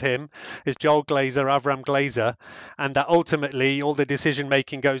above him is Joel Glazer, Avram Glazer, and that ultimately all the decision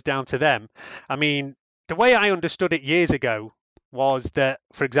making goes down to them. I mean, the way I understood it years ago was that,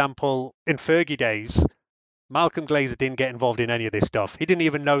 for example, in Fergie days, Malcolm Glazer didn't get involved in any of this stuff. He didn't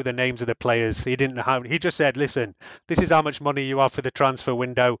even know the names of the players. He didn't know how. He just said, "Listen, this is how much money you have for the transfer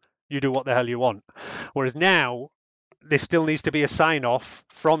window. You do what the hell you want." Whereas now, there still needs to be a sign-off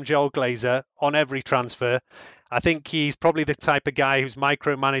from Joel Glazer on every transfer. I think he's probably the type of guy who's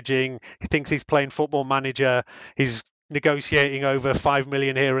micromanaging. He thinks he's playing Football Manager. He's negotiating over 5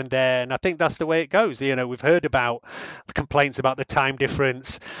 million here and there, and I think that's the way it goes. We've heard about complaints about the time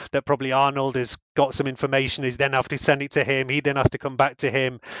difference, that probably Arnold has got some information, he's then have to send it to him, he then has to come back to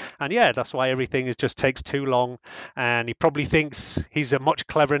him, and that's why everything just takes too long. And he probably thinks he's a much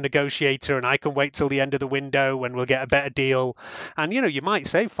cleverer negotiator, and I can wait till the end of the window when we'll get a better deal. And you might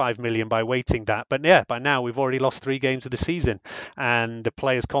save 5 million by waiting that, but by now we've already lost 3 games of the season and the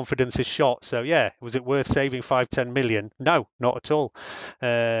players' confidence is shot. So was it worth saving 5-10 million? No, not at all.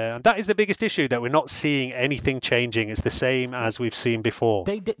 And that is the biggest issue, that we're not seeing anything changing. It's the same as we've seen before.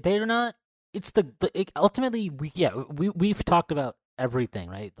 They're not. It's ultimately we've talked about everything,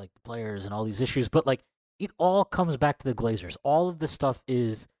 right? Like the players and all these issues, but like it all comes back to the Glazers. All of this stuff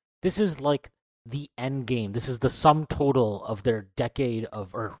is like the end game. This is the sum total of their decade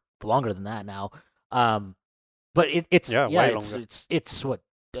or longer than that now. But it's what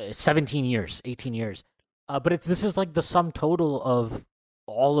 17 years, 18 years. But this is like the sum total of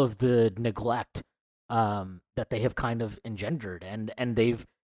all of the neglect that they have kind of engendered, and they've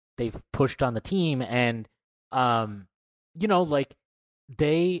pushed on the team, and like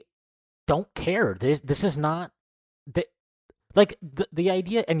they don't care. This is not the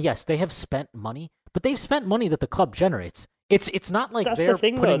idea. And yes, they have spent money, but they've spent money that the club generates. It's not like that's they're the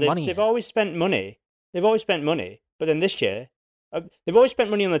thing, putting though. money. They've always spent money. They've always spent money, but then this year, they've always spent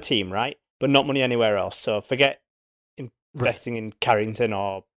money on the team, right? But not money anywhere else. So forget investing in Carrington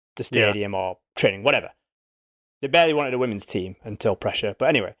or the stadium or training, whatever. They barely wanted a women's team until pressure. But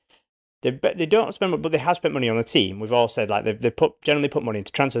anyway, they don't spend, but they have spent money on the team. We've all said like they've generally put money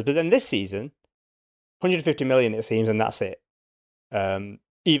into transfers. But then this season, 150 million it seems, and that's it. I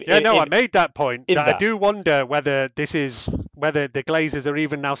made that point. I do wonder whether the Glazers are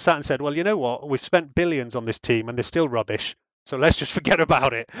even now sat and said, well, you know what, we've spent billions on this team and they're still rubbish. So let's just forget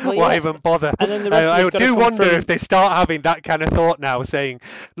about it. Why even bother? I do wonder if they start having that kind of thought now, saying,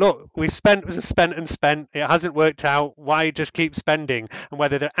 look, we spent. It hasn't worked out. Why just keep spending? And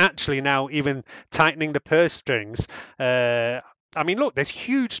whether they're actually now even tightening the purse strings. I mean, look, there's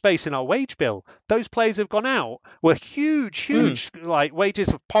huge space in our wage bill. Those players have gone out were huge, like wages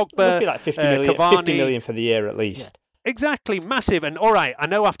of Pogba, it must be like 50 million, Cavani. 50 million for the year at least. Yeah. Exactly, massive. And all right, I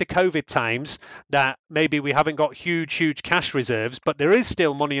know after COVID times that maybe we haven't got huge cash reserves, but there is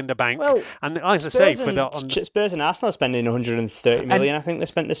still money in the bank. Well, and as I say, Spurs and Arsenal are spending 130 million, I think they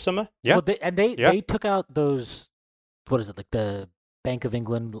spent this summer. Yeah. Well, they took out those, what is it, like the Bank of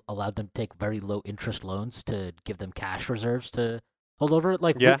England allowed them to take very low interest loans to give them cash reserves to hold over.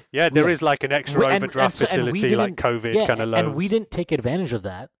 Like there is like an extra overdraft facility, like COVID kind of loans. And we didn't take advantage of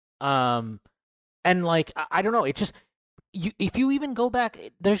that. And like I don't know, it just if you even go back,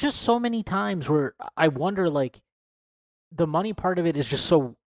 there's just so many times where I wonder, like the money part of it is just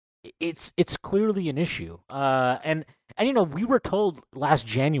so it's clearly an issue. And we were told last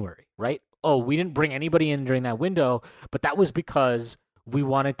January, right? Oh, we didn't bring anybody in during that window, but that was because we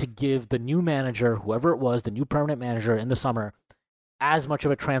wanted to give the new manager, whoever it was, the new permanent manager in the summer, as much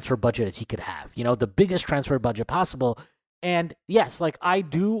of a transfer budget as he could have. The biggest transfer budget possible. And yes, like I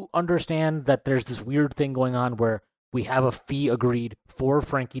do understand that there's this weird thing going on where we have a fee agreed for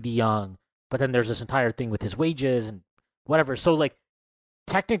Frankie de Jong, but then there's this entire thing with his wages and whatever. So like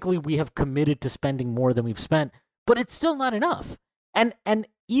technically we have committed to spending more than we've spent, but it's still not enough. And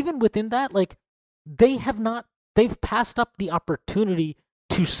even within that, like they've passed up the opportunity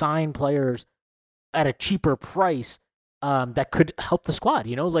to sign players at a cheaper price that could help the squad.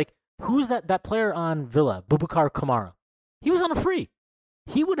 Like who's that player on Villa, Boubacar Kamara? He was on a free.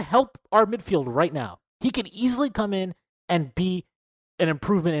 He would help our midfield right now. He could easily come in and be an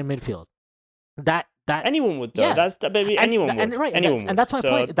improvement in midfield. That anyone would though. Yeah. Anyone would. Right, anyone and that's my so...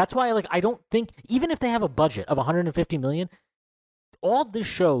 point. That's why like I don't think even if they have a budget of 150 million, all this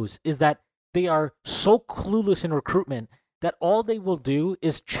shows is that they are so clueless in recruitment that all they will do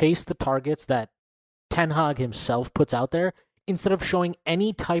is chase the targets that Ten Hag himself puts out there instead of showing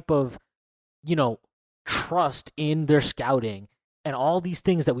any type of, trust in their scouting and all these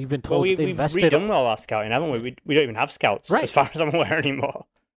things that we've been told that they invested. We've redone all our scouting, haven't we? We don't even have scouts, as far as I'm aware anymore.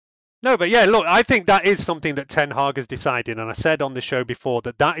 No, but yeah, look, I think that is something that Ten Hag has decided, and I said on the show before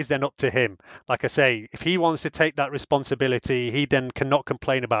that is then up to him. Like I say, if he wants to take that responsibility, he then cannot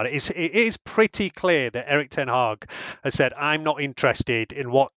complain about it. It is pretty clear that Erik Ten Hag has said, I'm not interested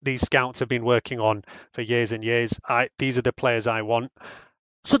in what these scouts have been working on for years and years. These are the players I want.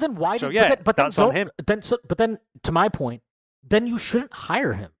 So then why? That's on him. But then, to my point, then you shouldn't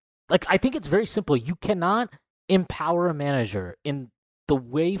hire him. Like I think it's very simple. You cannot empower a manager in the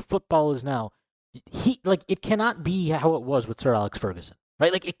way football is now. It cannot be how it was with Sir Alex Ferguson,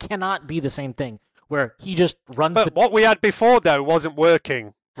 right? Like it cannot be the same thing where he just runs. But what we had before though wasn't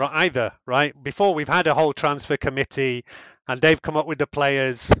working either, right? Before we've had a whole transfer committee, and they've come up with the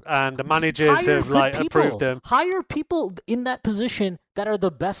players, and the managers have approved them. Hire people in that position that are the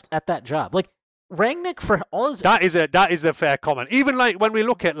best at that job. Like Rangnick, for all his... That is a fair comment. Even like when we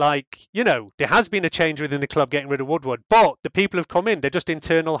look at there has been a change within the club getting rid of Woodward, but the people who've come in, they're just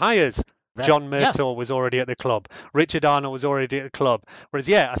internal hires. John Murtaugh was already at the club. Richard Arnold was already at the club. Whereas,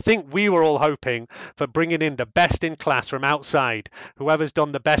 I think we were all hoping for bringing in the best in class from outside, whoever's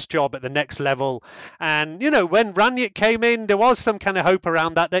done the best job at the next level. And, when Rangnick came in, there was some kind of hope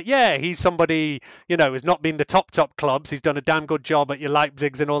around that he's somebody, has not been the top clubs. He's done a damn good job at your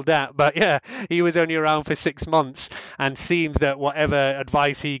Leipzigs and all that. But, he was only around for 6 months, and seems that whatever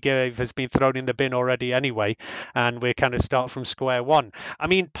advice he gave has been thrown in the bin already anyway. And we're kind of start from square one. I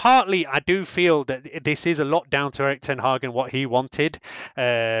mean, partly, I do feel that this is a lot down to Erik Ten Hag and what he wanted.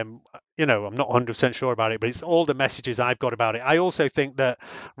 I'm not 100% sure about it, but it's all the messages I've got about it. I also think that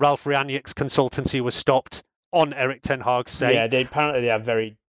Ralf Rangnick's consultancy was stopped on Erik Ten Hag's sake. Yeah, they have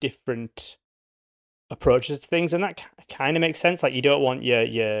very different approaches to things, and that kind of makes sense. Like you don't want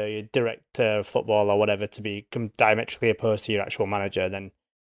your director of football or whatever to be diametrically opposed to your actual manager, then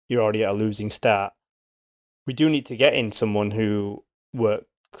you're already at a losing start. We do need to get in someone who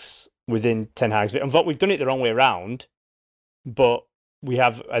works within Ten Hag's. And we've done it the wrong way around, but we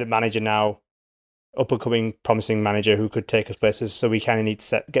have a manager now, up-and-coming, promising manager who could take us places, so we kind of need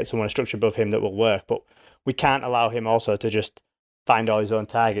to get someone a structure above him that will work, but we can't allow him also to just find all his own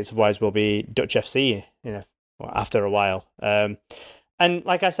targets, otherwise we'll be Dutch FC after a while. And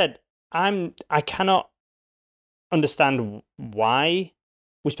like I said, I cannot understand why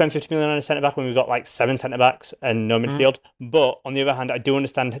we spend 50 million on a centre-back when we've got like 7 centre-backs and no midfield. But on the other hand, I do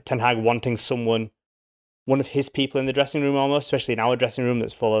understand Ten Hag wanting one of his people in the dressing room almost, especially in our dressing room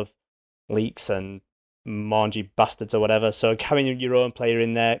that's full of leaks and mangy bastards or whatever. So having your own player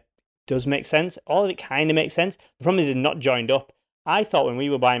in there does make sense. All of it kind of makes sense. The problem is it's not joined up. I thought when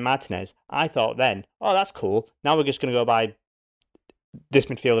we were buying Martinez, that's cool. Now we're just going to go buy this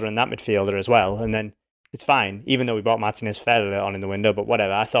midfielder and that midfielder as well. And then it's fine, even though we bought Martinez fairly on in the window, but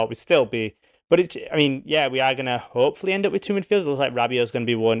whatever. I thought we'd still be... But we are going to hopefully end up with 2 midfielders. It looks like Rabiot's going to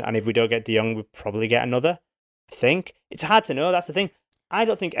be one, and if we don't get De Jong, we'll probably get another, I think. It's hard to know, that's the thing. I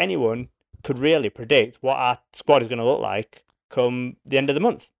don't think anyone could really predict what our squad is going to look like come the end of the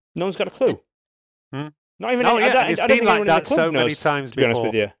month. No one's got a clue. Not even... It's been like that so many times before. To be honest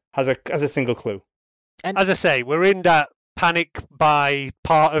with you, has a single clue. And as I say, we're in that panic buy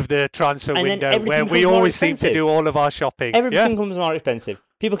part of the transfer window where we always seem to do all of our shopping. Everything becomes more expensive.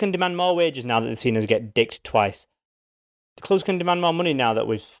 People can demand more wages now that they've seen us get dicked twice. The clubs can demand more money now that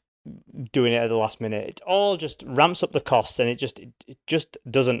we're doing it at the last minute. It all just ramps up the costs, and it just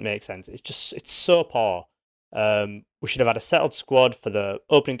doesn't make sense. It's so poor. We should have had a settled squad for the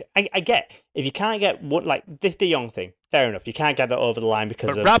opening. I get if you can't get one like this De Jong thing, fair enough. You can't get that over the line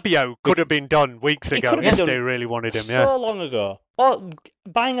because but of Rabiot could have been done weeks ago if they really wanted him. So long ago. Or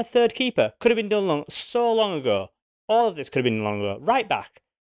buying a third keeper could have been done so long ago. All of this could have been long ago. Right back.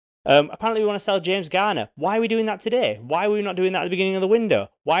 Apparently we want to sell James Garner. Why are we doing that today? Why are we not doing that at the beginning of the window?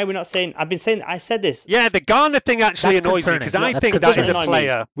 Why are we not saying... I said this. Yeah, the Garner thing actually annoys me because I think that is a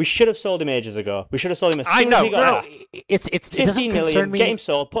player... We should have sold him ages ago. We should have sold him as soon I know. as he got It's 15 million, get him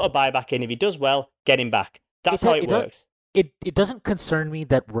sold, put a buyback in. If he does well, get him back. That's how it works. It doesn't concern me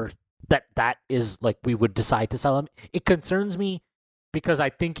that that is like we would decide to sell him. It concerns me because I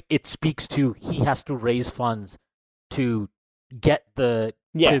think it speaks to he has to raise funds to get the...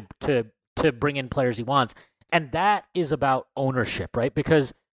 to bring in players he wants. And that is about ownership, right?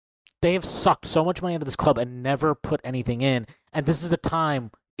 Because they have sucked so much money into this club and never put anything in. And this is a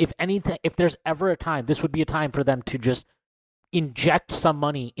time, if there's ever a time, this would be a time for them to just inject some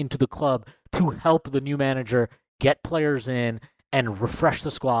money into the club to help the new manager get players in and refresh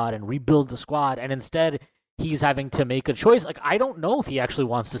the squad and rebuild the squad. And instead, he's having to make a choice. Like, I don't know if he actually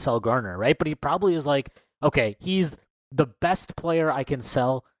wants to sell Garner, right? But he probably is like, okay, he's the best player I can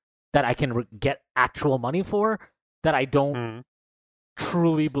sell that I can get actual money for that I don't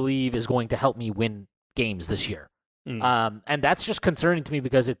truly believe is going to help me win games this year. And that's just concerning to me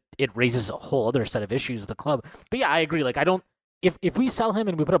because it raises a whole other set of issues with the club. But yeah, I agree. Like, I don't... If we sell him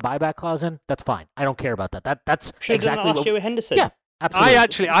and we put a buyback clause in, that's fine. I don't care about that. That's exactly last year with Henderson. Yeah,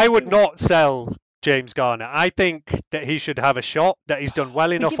 absolutely. I would not sell James Garner. I think that he should have a shot, that he's done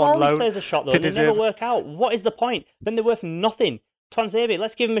well enough on loan players a shot, though, to and they deserve... never work out. What is the point? Then they're worth nothing. Tuanzebe,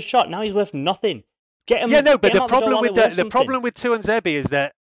 let's give him a shot. Now he's worth nothing. Get him. Yeah, no, but the problem with Tuanzebe is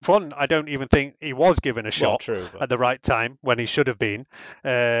that, for one, I don't even think he was given a shot at the right time when he should have been.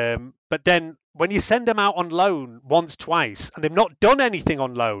 But then when you send them out on loan once, twice, and they've not done anything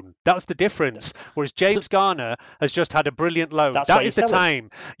on loan, that's the difference. Whereas James Garner has just had a brilliant loan. That is the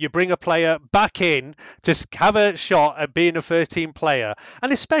time you bring a player back in to have a shot at being a first-team player.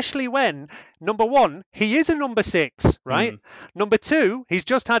 And especially when, number one, he is a number 6, right? Number 2, he's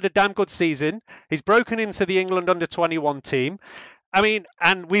just had a damn good season. He's broken into the England under-21 team. I mean,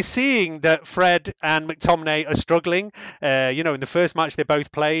 and we're seeing that Fred and McTominay are struggling. In the first match they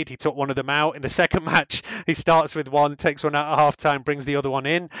both played, he took one of them out. In the second match, he starts with one, takes one out at half-time, brings the other one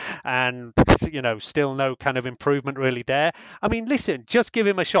in, and, still no kind of improvement really there. I mean, listen, just give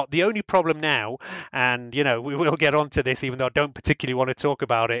him a shot. The only problem now, and, we will get onto this, even though I don't particularly want to talk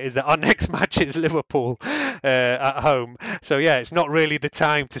about it, is that our next match is Liverpool at home. So, yeah, it's not really the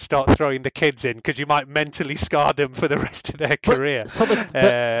time to start throwing the kids in because you might mentally scar them for the rest of their career. So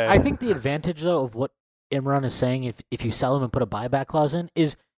I think the advantage, though, of what Imran is saying, if you sell him and put a buyback clause in,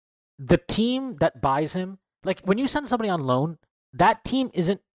 is the team that buys him. Like, when you send somebody on loan, that team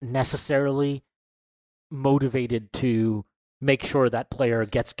isn't necessarily motivated to make sure that player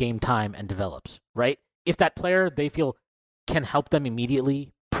gets game time and develops, right? If that player they feel can help them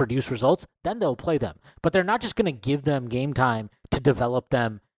immediately produce results, then they'll play them. But they're not just going to give them game time to develop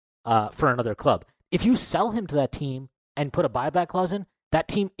them for another club. If you sell him to that team and put a buyback clause in, that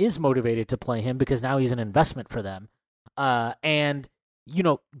team is motivated to play him because now he's an investment for them. And,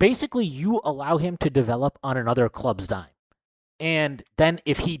 basically you allow him to develop on another club's dime. And then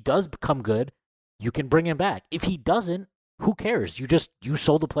if he does become good, you can bring him back. If he doesn't, who cares? You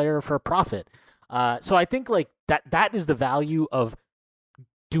sold the player for a profit. So I think like that is the value of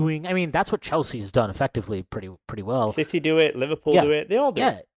doing. I mean, that's what Chelsea's done effectively pretty well. City do it, Liverpool do it. They all do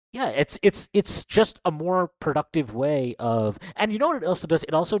it. Yeah, it's just a more productive way of, and you know what it also does?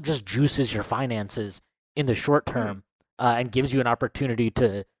 It also just juices your finances in the short term and gives you an opportunity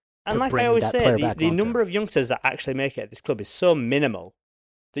to and like bring I always that say, player back the number long-term. of youngsters that actually make it at this club is so minimal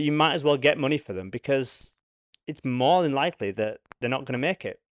that you might as well get money for them because it's more than likely that they're not going to make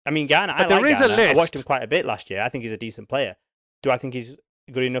it. I mean, Garner, I like Garner. I watched him quite a bit last year. I think he's a decent player. Do I think he's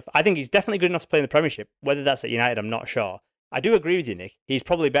good enough? I think he's definitely good enough to play in the Premiership. Whether that's at United, I'm not sure. I do agree with you, Nick. He's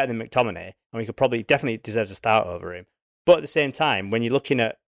probably better than McTominay, and he definitely deserves a start over him. But at the same time, when you're looking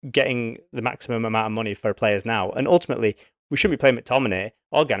at getting the maximum amount of money for players now, and ultimately, we shouldn't be playing McTominay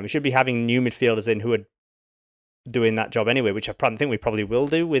or Garner. We should be having new midfielders in who are doing that job anyway, which I think we probably will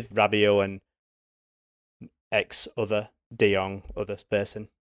do with Rabiot and other De Jong, other person.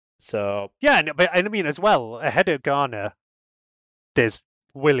 So yeah, but I mean as well, ahead of Garner, there's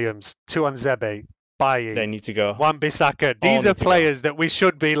Williams, Tuanzebe, Bailly, they need to go. Wan-Bissaka. These are players that we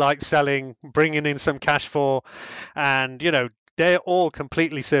should be like selling, bringing in some cash for, and they're all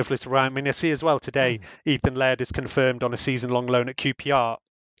completely surplus to Ryan. I mean, I see as well today, Ethan Laird is confirmed on a season-long loan at QPR.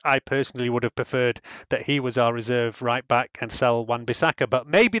 I personally would have preferred that he was our reserve right back and sell Wan-Bissaka. But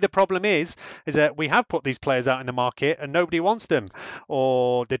maybe the problem is that we have put these players out in the market and nobody wants them,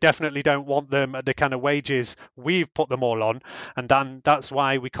 or they definitely don't want them at the kind of wages we've put them all on, and then that's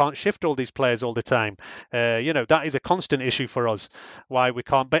why we can't shift all these players all the time. That is a constant issue for us, why we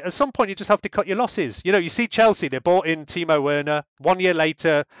can't. But at some point, you just have to cut your losses. You see Chelsea, they bought in Timo Werner. 1 year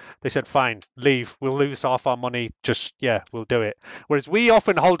later, they said, fine, leave. We'll lose half our money. We'll do it. Whereas we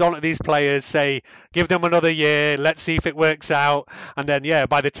often hold on to these players, say, give them another year, let's see if it works out. And then,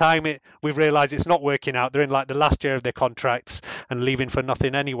 by the time we've realised it's not working out, they're in like the last year of their contracts and leaving for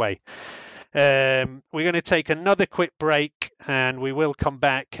nothing anyway. We're going to take another quick break and we will come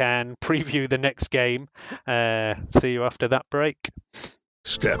back and preview the next game. See you after that break.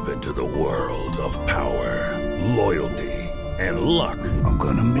 Step into the world of power, loyalty, and luck. I'm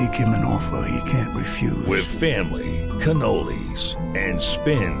going to make him an offer he can't refuse. With family, cannolis, and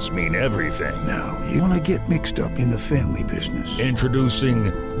spins mean everything. Now, you want to get mixed up in the family business. Introducing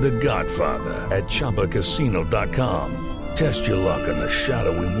The Godfather at ChumbaCasino.com. Test your luck in the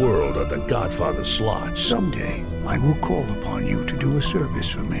shadowy world of The Godfather slot. Someday, I will call upon you to do a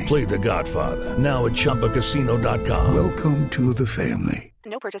service for me. Play The Godfather, now at ChumbaCasino.com. Welcome to the family.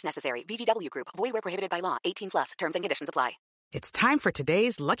 No purchase necessary. VGW Group. Void where prohibited by law. 18+. Terms and conditions apply. It's time for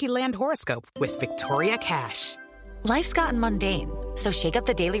today's Lucky Land horoscope with Victoria Cash. Life's gotten mundane, so shake up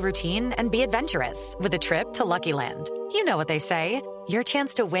the daily routine and be adventurous with a trip to Lucky Land. You know what they say. Your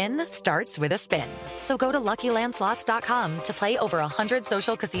chance to win starts with a spin. So go to LuckyLandSlots.com to play over 100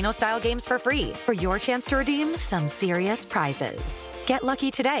 social casino-style games for free for your chance to redeem some serious prizes. Get lucky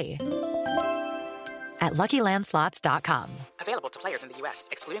today at LuckyLandSlots.com. Available to players in the U.S.,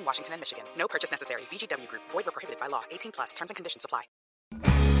 excluding Washington and Michigan. No purchase necessary. VGW Group. Void where prohibited by law. 18+. Terms and conditions apply.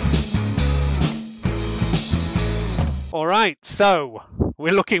 All right, so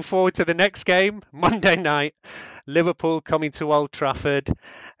we're looking forward to the next game, Monday night. Liverpool coming to Old Trafford.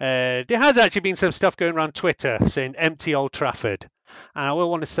 There has actually been some stuff going around Twitter saying empty Old Trafford. And I will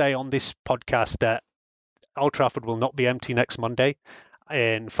want to say on this podcast that Old Trafford will not be empty next Monday.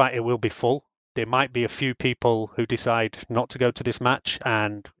 In fact, it will be full. There might be a few people who decide not to go to this match.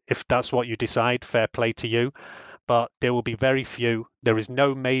 And if that's what you decide, fair play to you. But there will be very few. There is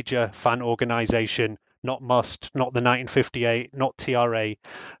no major fan organisation, not Must, not the 1958, not TRA,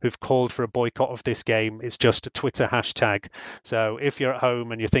 who've called for a boycott of this game. It's just a Twitter hashtag. So if you're at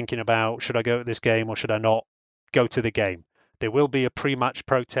home and you're thinking about, should I go to this game or should I not, go to the game. There will be a pre-match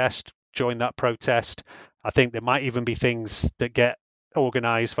protest. Join that protest. I think there might even be things that get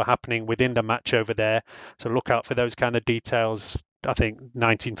organised for happening within the match over there. So look out for those kind of details. I think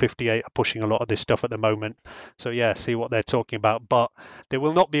 1958 are pushing a lot of this stuff at the moment. So see what they're talking about. But there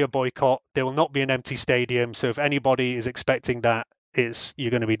will not be a boycott. There will not be an empty stadium. So if anybody is expecting that,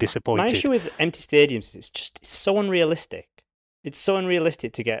 you're going to be disappointed. My issue with empty stadiums is it's so unrealistic. It's so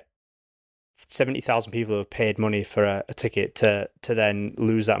unrealistic to get 70,000 people who have paid money for a ticket to then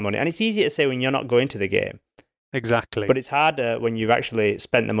lose that money. And it's easy to say when you're not going to the game. Exactly. But it's harder when you've actually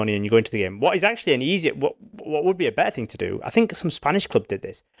spent the money and you're going to the game. What is actually what would be a better thing to do? I think some Spanish club did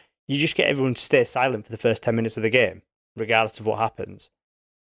this. You just get everyone to stay silent for the first 10 minutes of the game, regardless of what happens.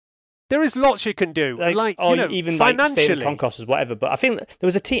 There is lots you can do, even financially. Stay in concourses, whatever. But I think there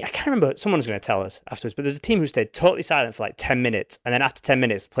was a team, I can't remember, someone's going to tell us afterwards, but there's a team who stayed totally silent for 10 minutes, and then after 10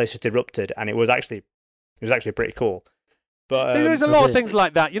 minutes, the place just erupted, and it was actually pretty cool. But there's a lot of things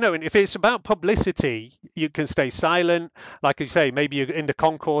like that, and if it's about publicity, you can stay silent. Like you say, maybe you're in the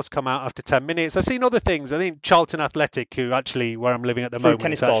concourse, come out after 10 minutes. I've seen other things. I think Charlton Athletic, who actually, where I'm living at the moment,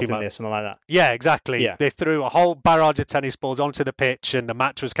 tennis balls in there, something like that. Yeah, exactly. Yeah. They threw a whole barrage of tennis balls onto the pitch, and the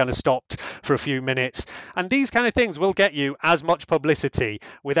match was kind of stopped for a few minutes. And these kind of things will get you as much publicity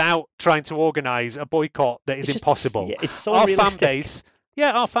without trying to organise a boycott that is impossible. It's so unrealistic.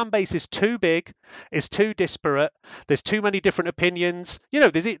 Our fan base is too big, is too disparate. There's too many different opinions.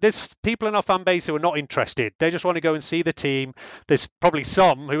 There's people in our fan base who are not interested. They just want to go and see the team. There's probably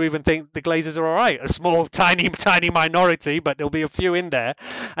some who even think the Glazers are all right. A small, tiny minority, but there'll be a few in there.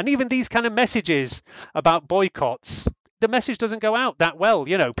 And even these kind of messages about boycotts, the message doesn't go out that well.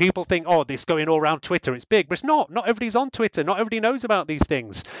 People think, this going all around Twitter, it's big, but it's not. Not everybody's on Twitter. Not everybody knows about these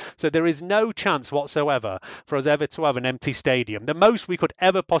things. So there is no chance whatsoever for us ever to have an empty stadium. The most we could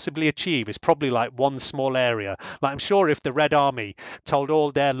ever possibly achieve is probably one small area. I'm sure if the Red Army told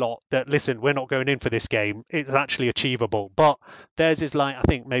all their lot that, listen, we're not going in for this game, it's actually achievable. But theirs is I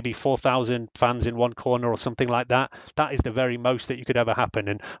think maybe 4,000 fans in one corner or something like that. That is the very most that you could ever happen.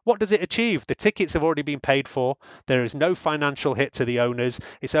 And what does it achieve? The tickets have already been paid for. There is no financial hit to the owners.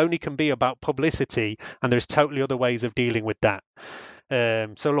 It only can be about publicity, and there's totally other ways of dealing with that.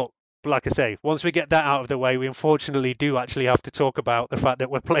 So look, like I say, once we get that out of the way, we unfortunately do actually have to talk about the fact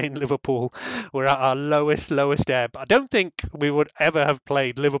that we're playing Liverpool. We're at our lowest ebb. I don't think we would ever have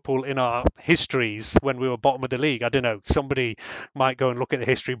played Liverpool in our histories when we were bottom of the league. I don't know. Somebody might go and look at the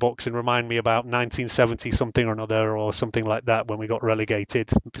history books and remind me about 1970 something or another or something like that when we got relegated.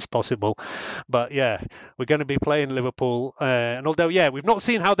 It's possible. But yeah, we're going to be playing Liverpool. And although, yeah, we've not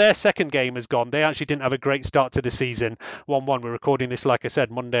seen how their second game has gone. They actually didn't have a great start to the season. 1-1. We're recording this, like I said,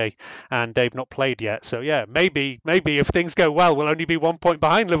 Monday, and they've not played yet. So yeah, maybe if things go well, we'll only be 1 point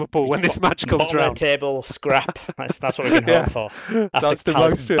behind Liverpool when this match comes bottom round. Of the table, scrap. That's what we can hope for. After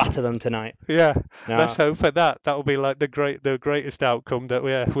Palace batter them tonight. Yeah, let's hope for that. That will be like the greatest outcome, that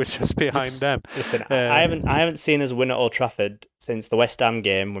we're just behind them. Listen, I haven't seen us win at Old Trafford since the West Ham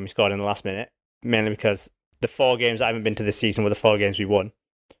game when we scored in the last minute, mainly because the 4 games I haven't been to this season were the 4 games we won.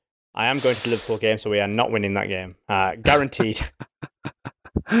 I am going to the Liverpool game, so we are not winning that game. Guaranteed.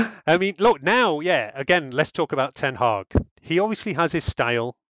 I mean, look, now, yeah, again, let's talk about Ten Hag. He obviously has his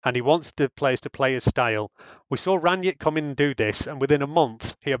style, and he wants the players to play his style. We saw Ranić come in and do this, and within a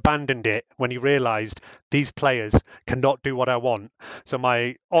month, he abandoned it when he realised these players cannot do what I want. So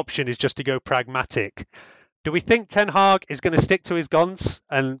my option is just to go pragmatic. Do we think Ten Hag is going to stick to his guns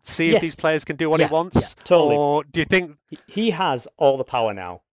and see if these players can do what he wants? Yeah, totally. Or do you think... He has all the power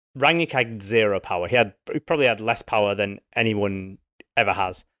now. Ranić had 0 power. He probably had less power than anyone ever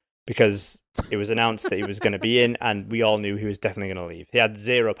has, because it was announced that he was going to be in, and we all knew he was definitely going to leave. He had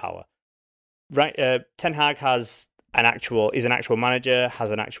 0 power. Right, Ten Hag is an actual manager,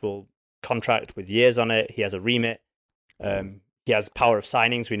 has an actual contract with years on it. He has a remit. He has power of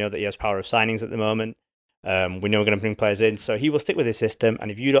signings. We know that he has power of signings at the moment. We know we're going to bring players in, so he will stick with his system.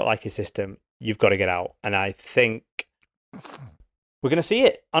 And if you don't like his system, you've got to get out. And I think we're going to see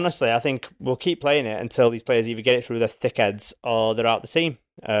it. Honestly, I think we'll keep playing it until these players either get it through their thick heads or they're out the team.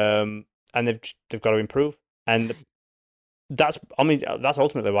 And they've got to improve. And that's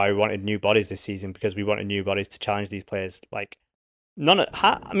ultimately why we wanted new bodies this season, because we wanted new bodies to challenge these players. Like,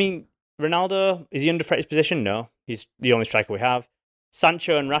 Ronaldo, is he underthreat his position? No, he's the only striker we have.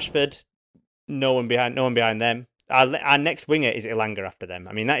 Sancho and Rashford, no one behind them. Our next winger is Elanga after them.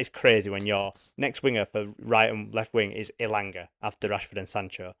 I mean, that is crazy when your next winger for right and left wing is Elanga after Rashford and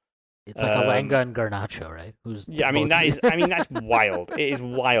Sancho. It's like Elanga and Garnacho, right? That's wild. It is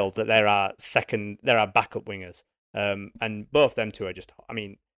wild that there are backup wingers. And both them two are just,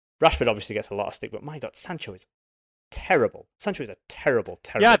 Rashford obviously gets a lot of stick, but my God, Sancho is terrible. Sancho is a terrible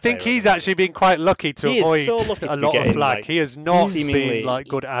Yeah, I think he's actually been quite lucky to avoid a lot of flack. He has not been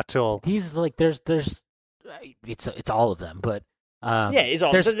good at all. He's like, it's all of them, but it's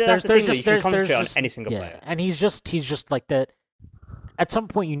all. That's the thing that you can concentrate on any single player. And he's just like that. At some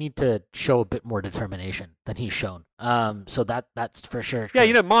point, you need to show a bit more determination than he's shown. So that's for sure.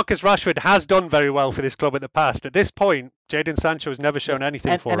 Yeah, Marcus Rashford has done very well for this club in the past. At this point, Jadon Sancho has never shown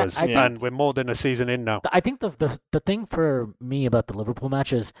anything for us, and we're more than a season in now. I think the thing for me about the Liverpool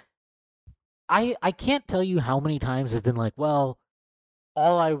match is, I can't tell you how many times I've been like, well,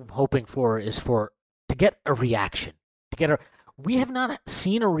 all I'm hoping for is to get a reaction. We have not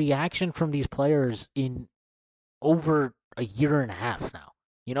seen a reaction from these players in over a year and a half now.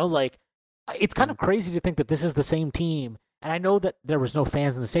 It's kind of crazy to think that this is the same team. And I know that there was no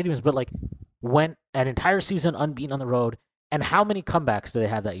fans in the stadiums, but went an entire season unbeaten on the road. And how many comebacks do they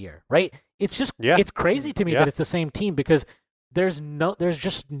have that year? Right? It's just it's crazy to me that it's the same team, because there's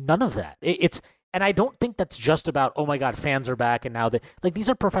just none of that. And I don't think that's just about, oh my God, fans are back, and now these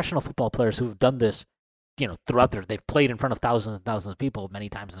are professional football players who've done this, throughout they've played in front of thousands and thousands of people many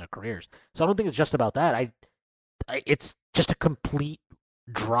times in their careers. So I don't think it's just about that. It's just a complete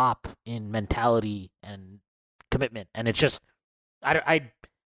drop in mentality and commitment, and it's just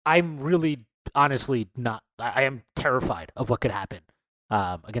I'm really honestly not. I am terrified of what could happen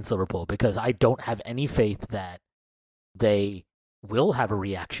against Liverpool, because I don't have any faith that they will have a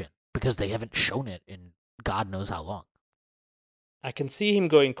reaction, because they haven't shown it in God knows how long. I can see him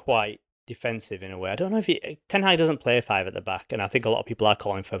going quite defensive in a way. I don't know if Ten Hag doesn't play 5 at the back, and I think a lot of people are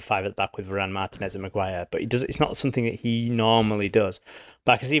calling for 5 at the back with Varane, Martinez and Maguire, but it's not something that he normally does.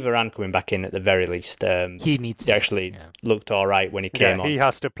 But I can see Varane coming back in at the very least. He needs to. He actually looked all right when he came on. He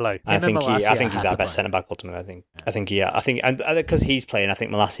has to play. I think he's our best centre back ultimately. I think because he's playing, I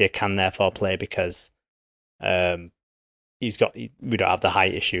think Malacia can therefore play, because we don't have the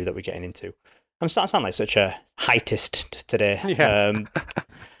height issue that we're getting into. I'm starting to sound like such a heightist today. Yeah.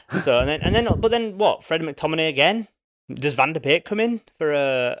 But then what? Fred McTominay again? Does Van der Beek come in for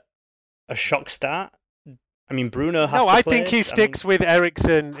a shock start? I mean, Bruno has No, to I play. think he sticks with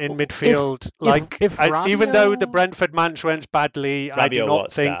Eriksen in midfield. Even though the Brentford match went badly, I do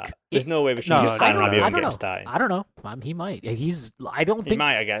not think there's no way we can sign Rabiot and get him starting. I don't know. He might. I don't think he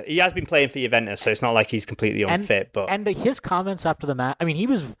might. I guess he has been playing for Juventus, so it's not like he's completely unfit. And his comments after the match. I mean, he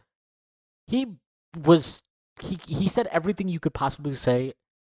said everything you could possibly say,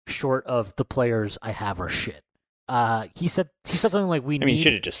 short of the players I have are shit. He said something like he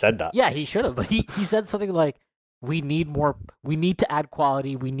should have just said that. Yeah, he should have. But he said something like, we need to add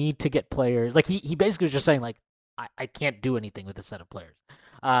quality. We need to get players. Like he basically was just saying like, I can't do anything with this set of players.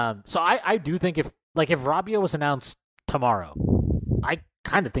 So I do think if Rabiot was announced tomorrow, I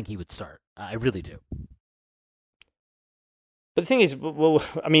kind of think he would start. I really do. But the thing is, well,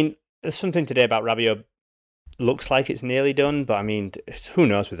 I mean, there's something today about Rabiot. Looks like it's nearly done, but I mean, who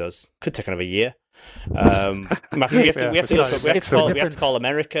knows with us? Could take another year. We have to call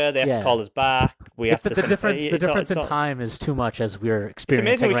America. They have to call us back. The difference in time is too much as we're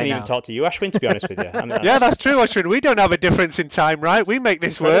experiencing. It's amazing we can now. even talk to you, Ashwin. To be honest with you, yeah, that's true, Ashwin. We don't have a difference in time, right? We make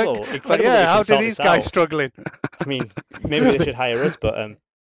this work. But yeah, how do these guys struggling? I mean, maybe they should hire us, but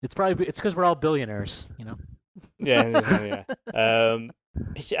it's because we're all billionaires, you know. Yeah.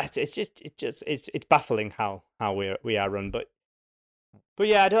 It's baffling how we are run, but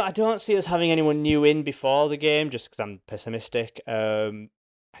yeah, I don't see us having anyone new in before the game, just because I'm pessimistic. I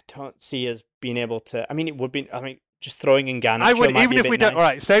don't see us being able to. I mean, it would be. I mean, just throwing in Garnacho. I would, might even be a if bit we don't. nice. All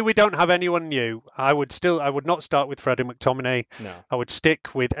right, say we don't have anyone new. I would not start with Fred and McTominay. No. I would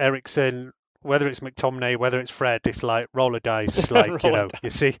stick with Eriksen. Whether it's McTominay, whether it's Fred, it's like roll a dice. Like, you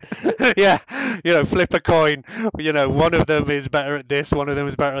see, yeah, flip a coin. One of them is better at this, one of them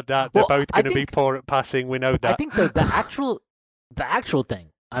is better at that. They're both going to be poor at passing. We know that. I think the actual thing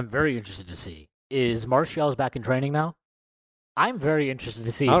I'm very interested to see is Martial's back in training now. I'm very interested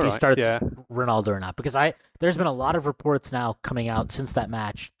to see if he starts Ronaldo or not, because there's been a lot of reports now coming out since that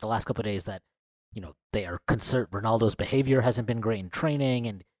match the last couple of days that they are concerned Ronaldo's behavior hasn't been great in training,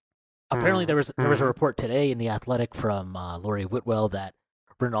 and apparently there was a report today in The Athletic from Laurie Whitwell that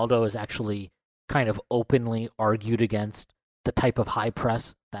Ronaldo has actually kind of openly argued against the type of high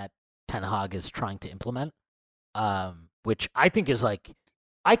press that Ten Hag is trying to implement, which I think is like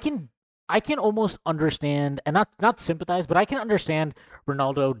I can almost understand and not sympathize, but I can understand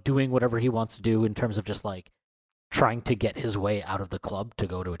Ronaldo doing whatever he wants to do in terms of just like trying to get his way out of the club to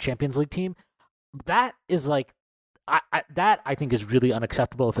go to a Champions League team. That is like I think is really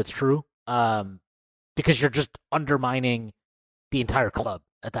unacceptable if it's true, because you're just undermining the entire club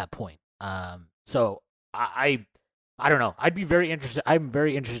at that point. So I don't know. I'd be very interested. I'm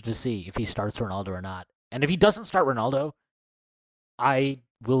very interested to see if he starts Ronaldo or not. And if he doesn't start Ronaldo, I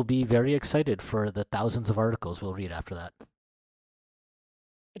will be very excited for the thousands of articles we'll read after that.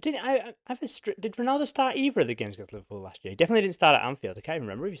 Did Ronaldo start either of the games against Liverpool last year? He definitely didn't start at Anfield. I can't even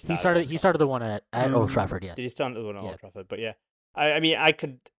remember if he started. He started the one at Old Trafford. Yeah. Did he start the one at Old Trafford? But yeah, I mean,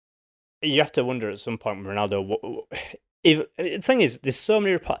 you have to wonder at some point, Ronaldo. The thing is, there's so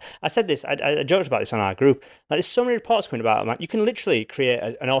many reports. I said this. I joked about this on our group. Like, there's so many reports coming about him. You can literally create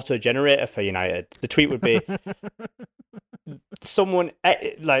an auto generator for United. The tweet would be. Someone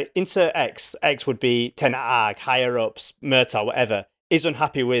like insert X would be Ten Hag, higher ups, Murtaugh, whatever, is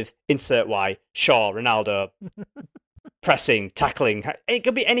unhappy with insert Y, Shaw, Ronaldo, pressing, tackling. It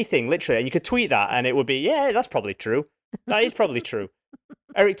could be anything, literally, and you could tweet that, and it would be, yeah, that's probably true. That is probably true.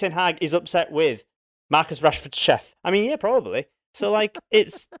 Erik Ten Hag is upset with Marcus Rashford's chef. I mean, yeah, probably. So like,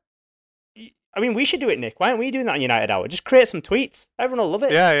 we should do it, Nick. Why aren't we doing that on United Hour? Just create some tweets. Everyone will love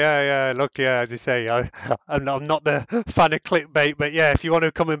it. Yeah. Look, as you say, I'm not the fan of clickbait, but yeah, if you want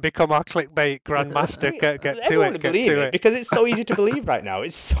to come and become our clickbait grandmaster, get to it. Get to it. Because it's so easy to believe right now.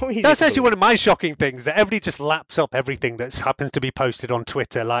 It's so easy. That's actually one of my shocking things, that everybody just laps up everything that happens to be posted on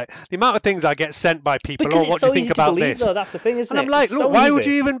Twitter. Like, the amount of things I get sent by people, because what do you think about this? Though, that's the thing, isn't it? And I'm like, it's look, so why easy. would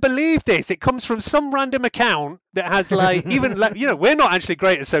you even believe this? It comes from some random account that has like, even, we're not actually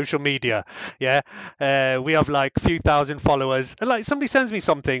great at social media. Yeah. We have like a few thousand followers, and like somebody sends me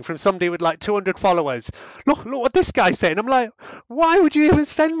something from somebody with like 200 followers. Look what this guy's saying. I'm like, why would you even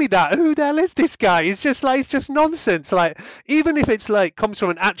send me that? Who the hell is this guy? It's just nonsense. Like, even if it's like comes from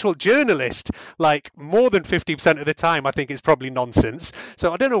an actual journalist, like more than 50% of the time, I think it's probably nonsense.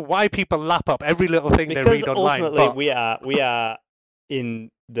 So I don't know why people lap up every little thing they read online. Because ultimately, we are in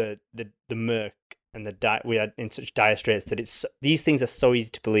the murk, and we are in such dire straits that these things are so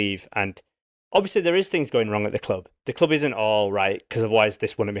easy to believe. And obviously, there is things going wrong at the club. The club isn't all right, because otherwise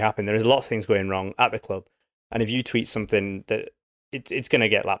this wouldn't be happening. There is lots of things going wrong at the club. And if you tweet something, that it's going to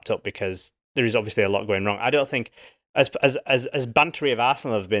get lapped up, because there is obviously a lot going wrong. I don't think, as bantery of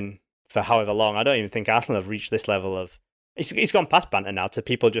Arsenal have been for however long. I don't even think Arsenal have reached this level of. It's gone past banter now to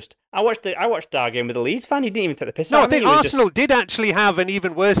people just. I watched our game with the Leeds fan. He didn't even take the piss out. No, I think Arsenal did actually have an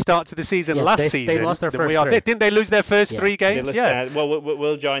even worse start to the season last season. They lost their first three. Didn't they lose their first 3 games? Yeah. Well,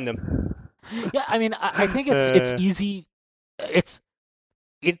 we'll join them. Yeah, I mean, I think it's easy. It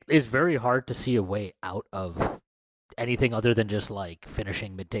is very hard to see a way out of anything other than just like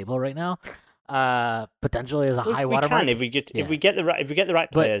finishing mid-table right now. Potentially as a high watermark. If we get the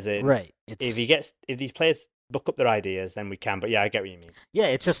right players in. Right. If these players book up their ideas, then we can. But yeah, I get what you mean. Yeah,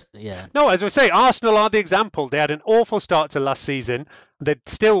 it's just No, as we say, Arsenal are the example. They had an awful start to last season. They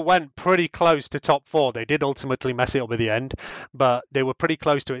still went pretty close to top 4. They did ultimately mess it up at the end, but they were pretty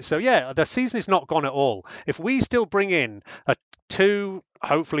close to it. So yeah, the season is not gone at all. If we still bring in 2,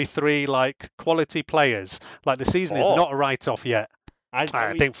 hopefully 3 like quality players, like the season is not a write-off yet. I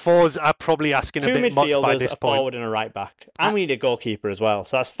think 4's are probably asking a bit much by this point. 2 midfielders, a forward and a right back. And we need a goalkeeper as well.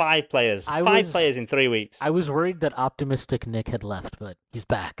 So that's 5 players. 5 players in 3 weeks. I was worried that optimistic Nick had left, but he's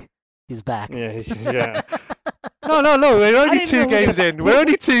back. He's back. Yeah. No. We're only 2 games in. We're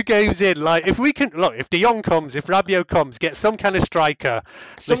only 2 games in. Like, if we can look, if De Jong comes, if Rabiot comes, get some kind of striker.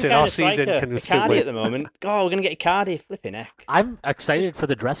 Our season can still win at the moment. Oh, we're gonna get Icardi. Flipping heck. I'm excited for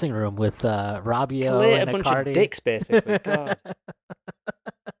the dressing room with Rabiot Collate and a bunch Icardi. of dicks, basically. God.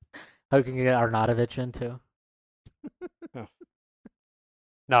 Hope we can get Arnautovic in too.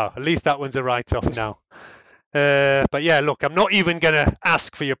 No, at least that one's a write-off now. But yeah, look, I'm not even going to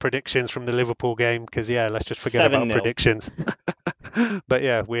ask for your predictions from the Liverpool game because, let's just forget about predictions. But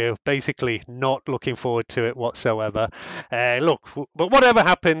yeah, we're basically not looking forward to it whatsoever. Look, but whatever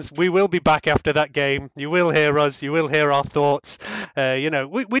happens, we will be back after that game. You will hear us. You will hear our thoughts.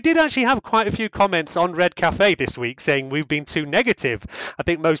 We did actually have quite a few comments on Red Cafe this week saying we've been too negative. I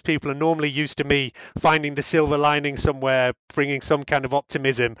think most people are normally used to me finding the silver lining somewhere, bringing some kind of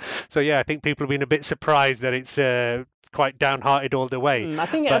optimism. So yeah, I think people have been a bit surprised that it's quite downhearted all the way. I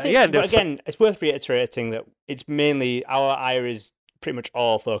think again, it's worth reiterating that it's mainly our ire is pretty much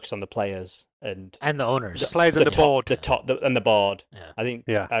all focused on the players and the owners, the players and the board, and the board. Yeah. I think.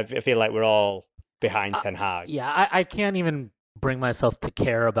 Yeah. I feel like we're all behind Ten Hag. Yeah, I can't even bring myself to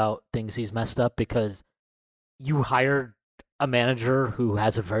care about things he's messed up because you hired a manager who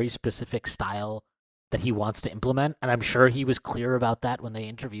has a very specific style that he wants to implement, and I'm sure he was clear about that when they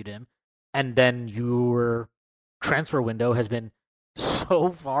interviewed him. And then your transfer window has been so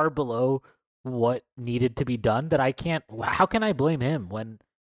far below what needed to be done that I can't. How can I blame him when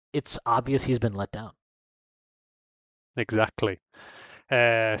it's obvious he's been let down? Exactly.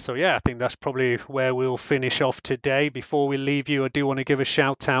 So yeah, I think that's probably where we'll finish off today. Before we leave you, I do want to give a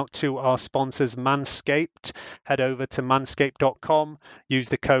shout out to our sponsors, Manscaped. Head over to manscaped.com, use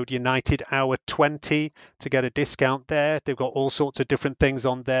the code UnitedHour20 to get a discount there. They've got all sorts of different things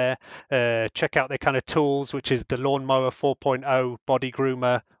on there. Check out their kind of tools, which is the Lawnmower 4.0 body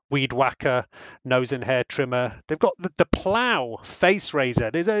groomer, weed whacker, nose and hair trimmer. They've got the Plow face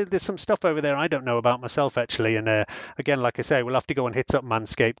razor. There's some stuff over there I don't know about myself actually. And again, like I say, we'll have to go and hit up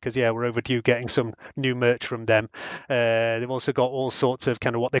Manscaped because we're overdue getting some new merch from them. They've also got all sorts of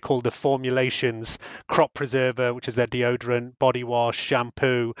kind of what they call the formulations, crop preserver, which is their deodorant, body wash,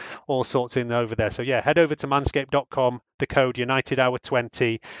 shampoo, all sorts in over there. So yeah, head over to manscaped.com, the code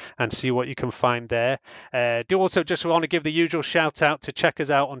UnitedHour20 and see what you can find there. Do also just want to give the usual shout out to check us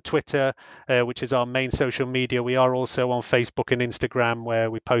out on Twitter, which is our main social media. We are also on Facebook and Instagram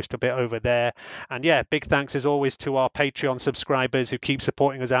where we post a bit over there. And yeah, big thanks as always to our Patreon subscribers who keep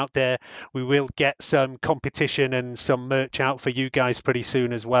supporting us out there. We will get some competition and some merch out for you guys pretty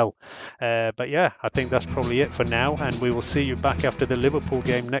soon as well. But yeah, I think that's probably it for now, and we will see you back after the Liverpool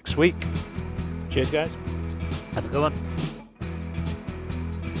game next week. Cheers, guys. Have a good one.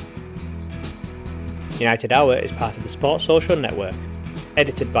 United Hour is part of the Sports Social Network,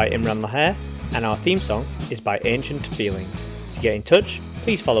 edited by Imran Laher, and our theme song is by Ancient Feelings. To get in touch,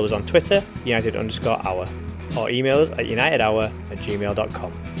 please follow us on Twitter, United_Hour, or email us at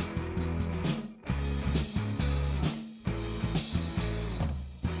unitedhour@gmail.com.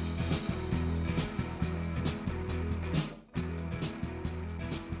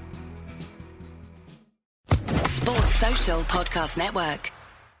 Sports Social Podcast Network.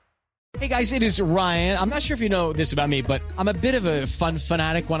 Hey guys, it is Ryan. I'm not sure if you know this about me, but I'm a bit of a fun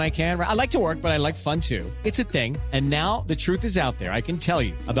fanatic when I can. I like to work, but I like fun too. It's a thing. And now the truth is out there. I can tell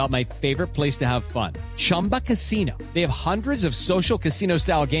you about my favorite place to have fun. Chumba Casino. They have hundreds of social casino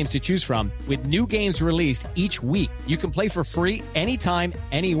style games to choose from with new games released each week. You can play for free anytime,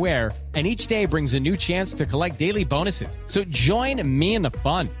 anywhere. And each day brings a new chance to collect daily bonuses. So join me in the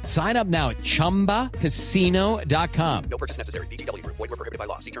fun. Sign up now at ChumbaCasino.com. No purchase necessary. VGW Group. Group. Void where prohibited by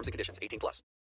law. See terms and conditions. 18+.